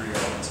contradictory or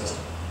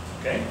inconsistent.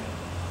 Okay?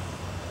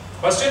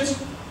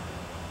 Questions?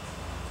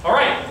 All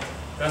right.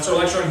 That's our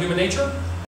lecture on human nature.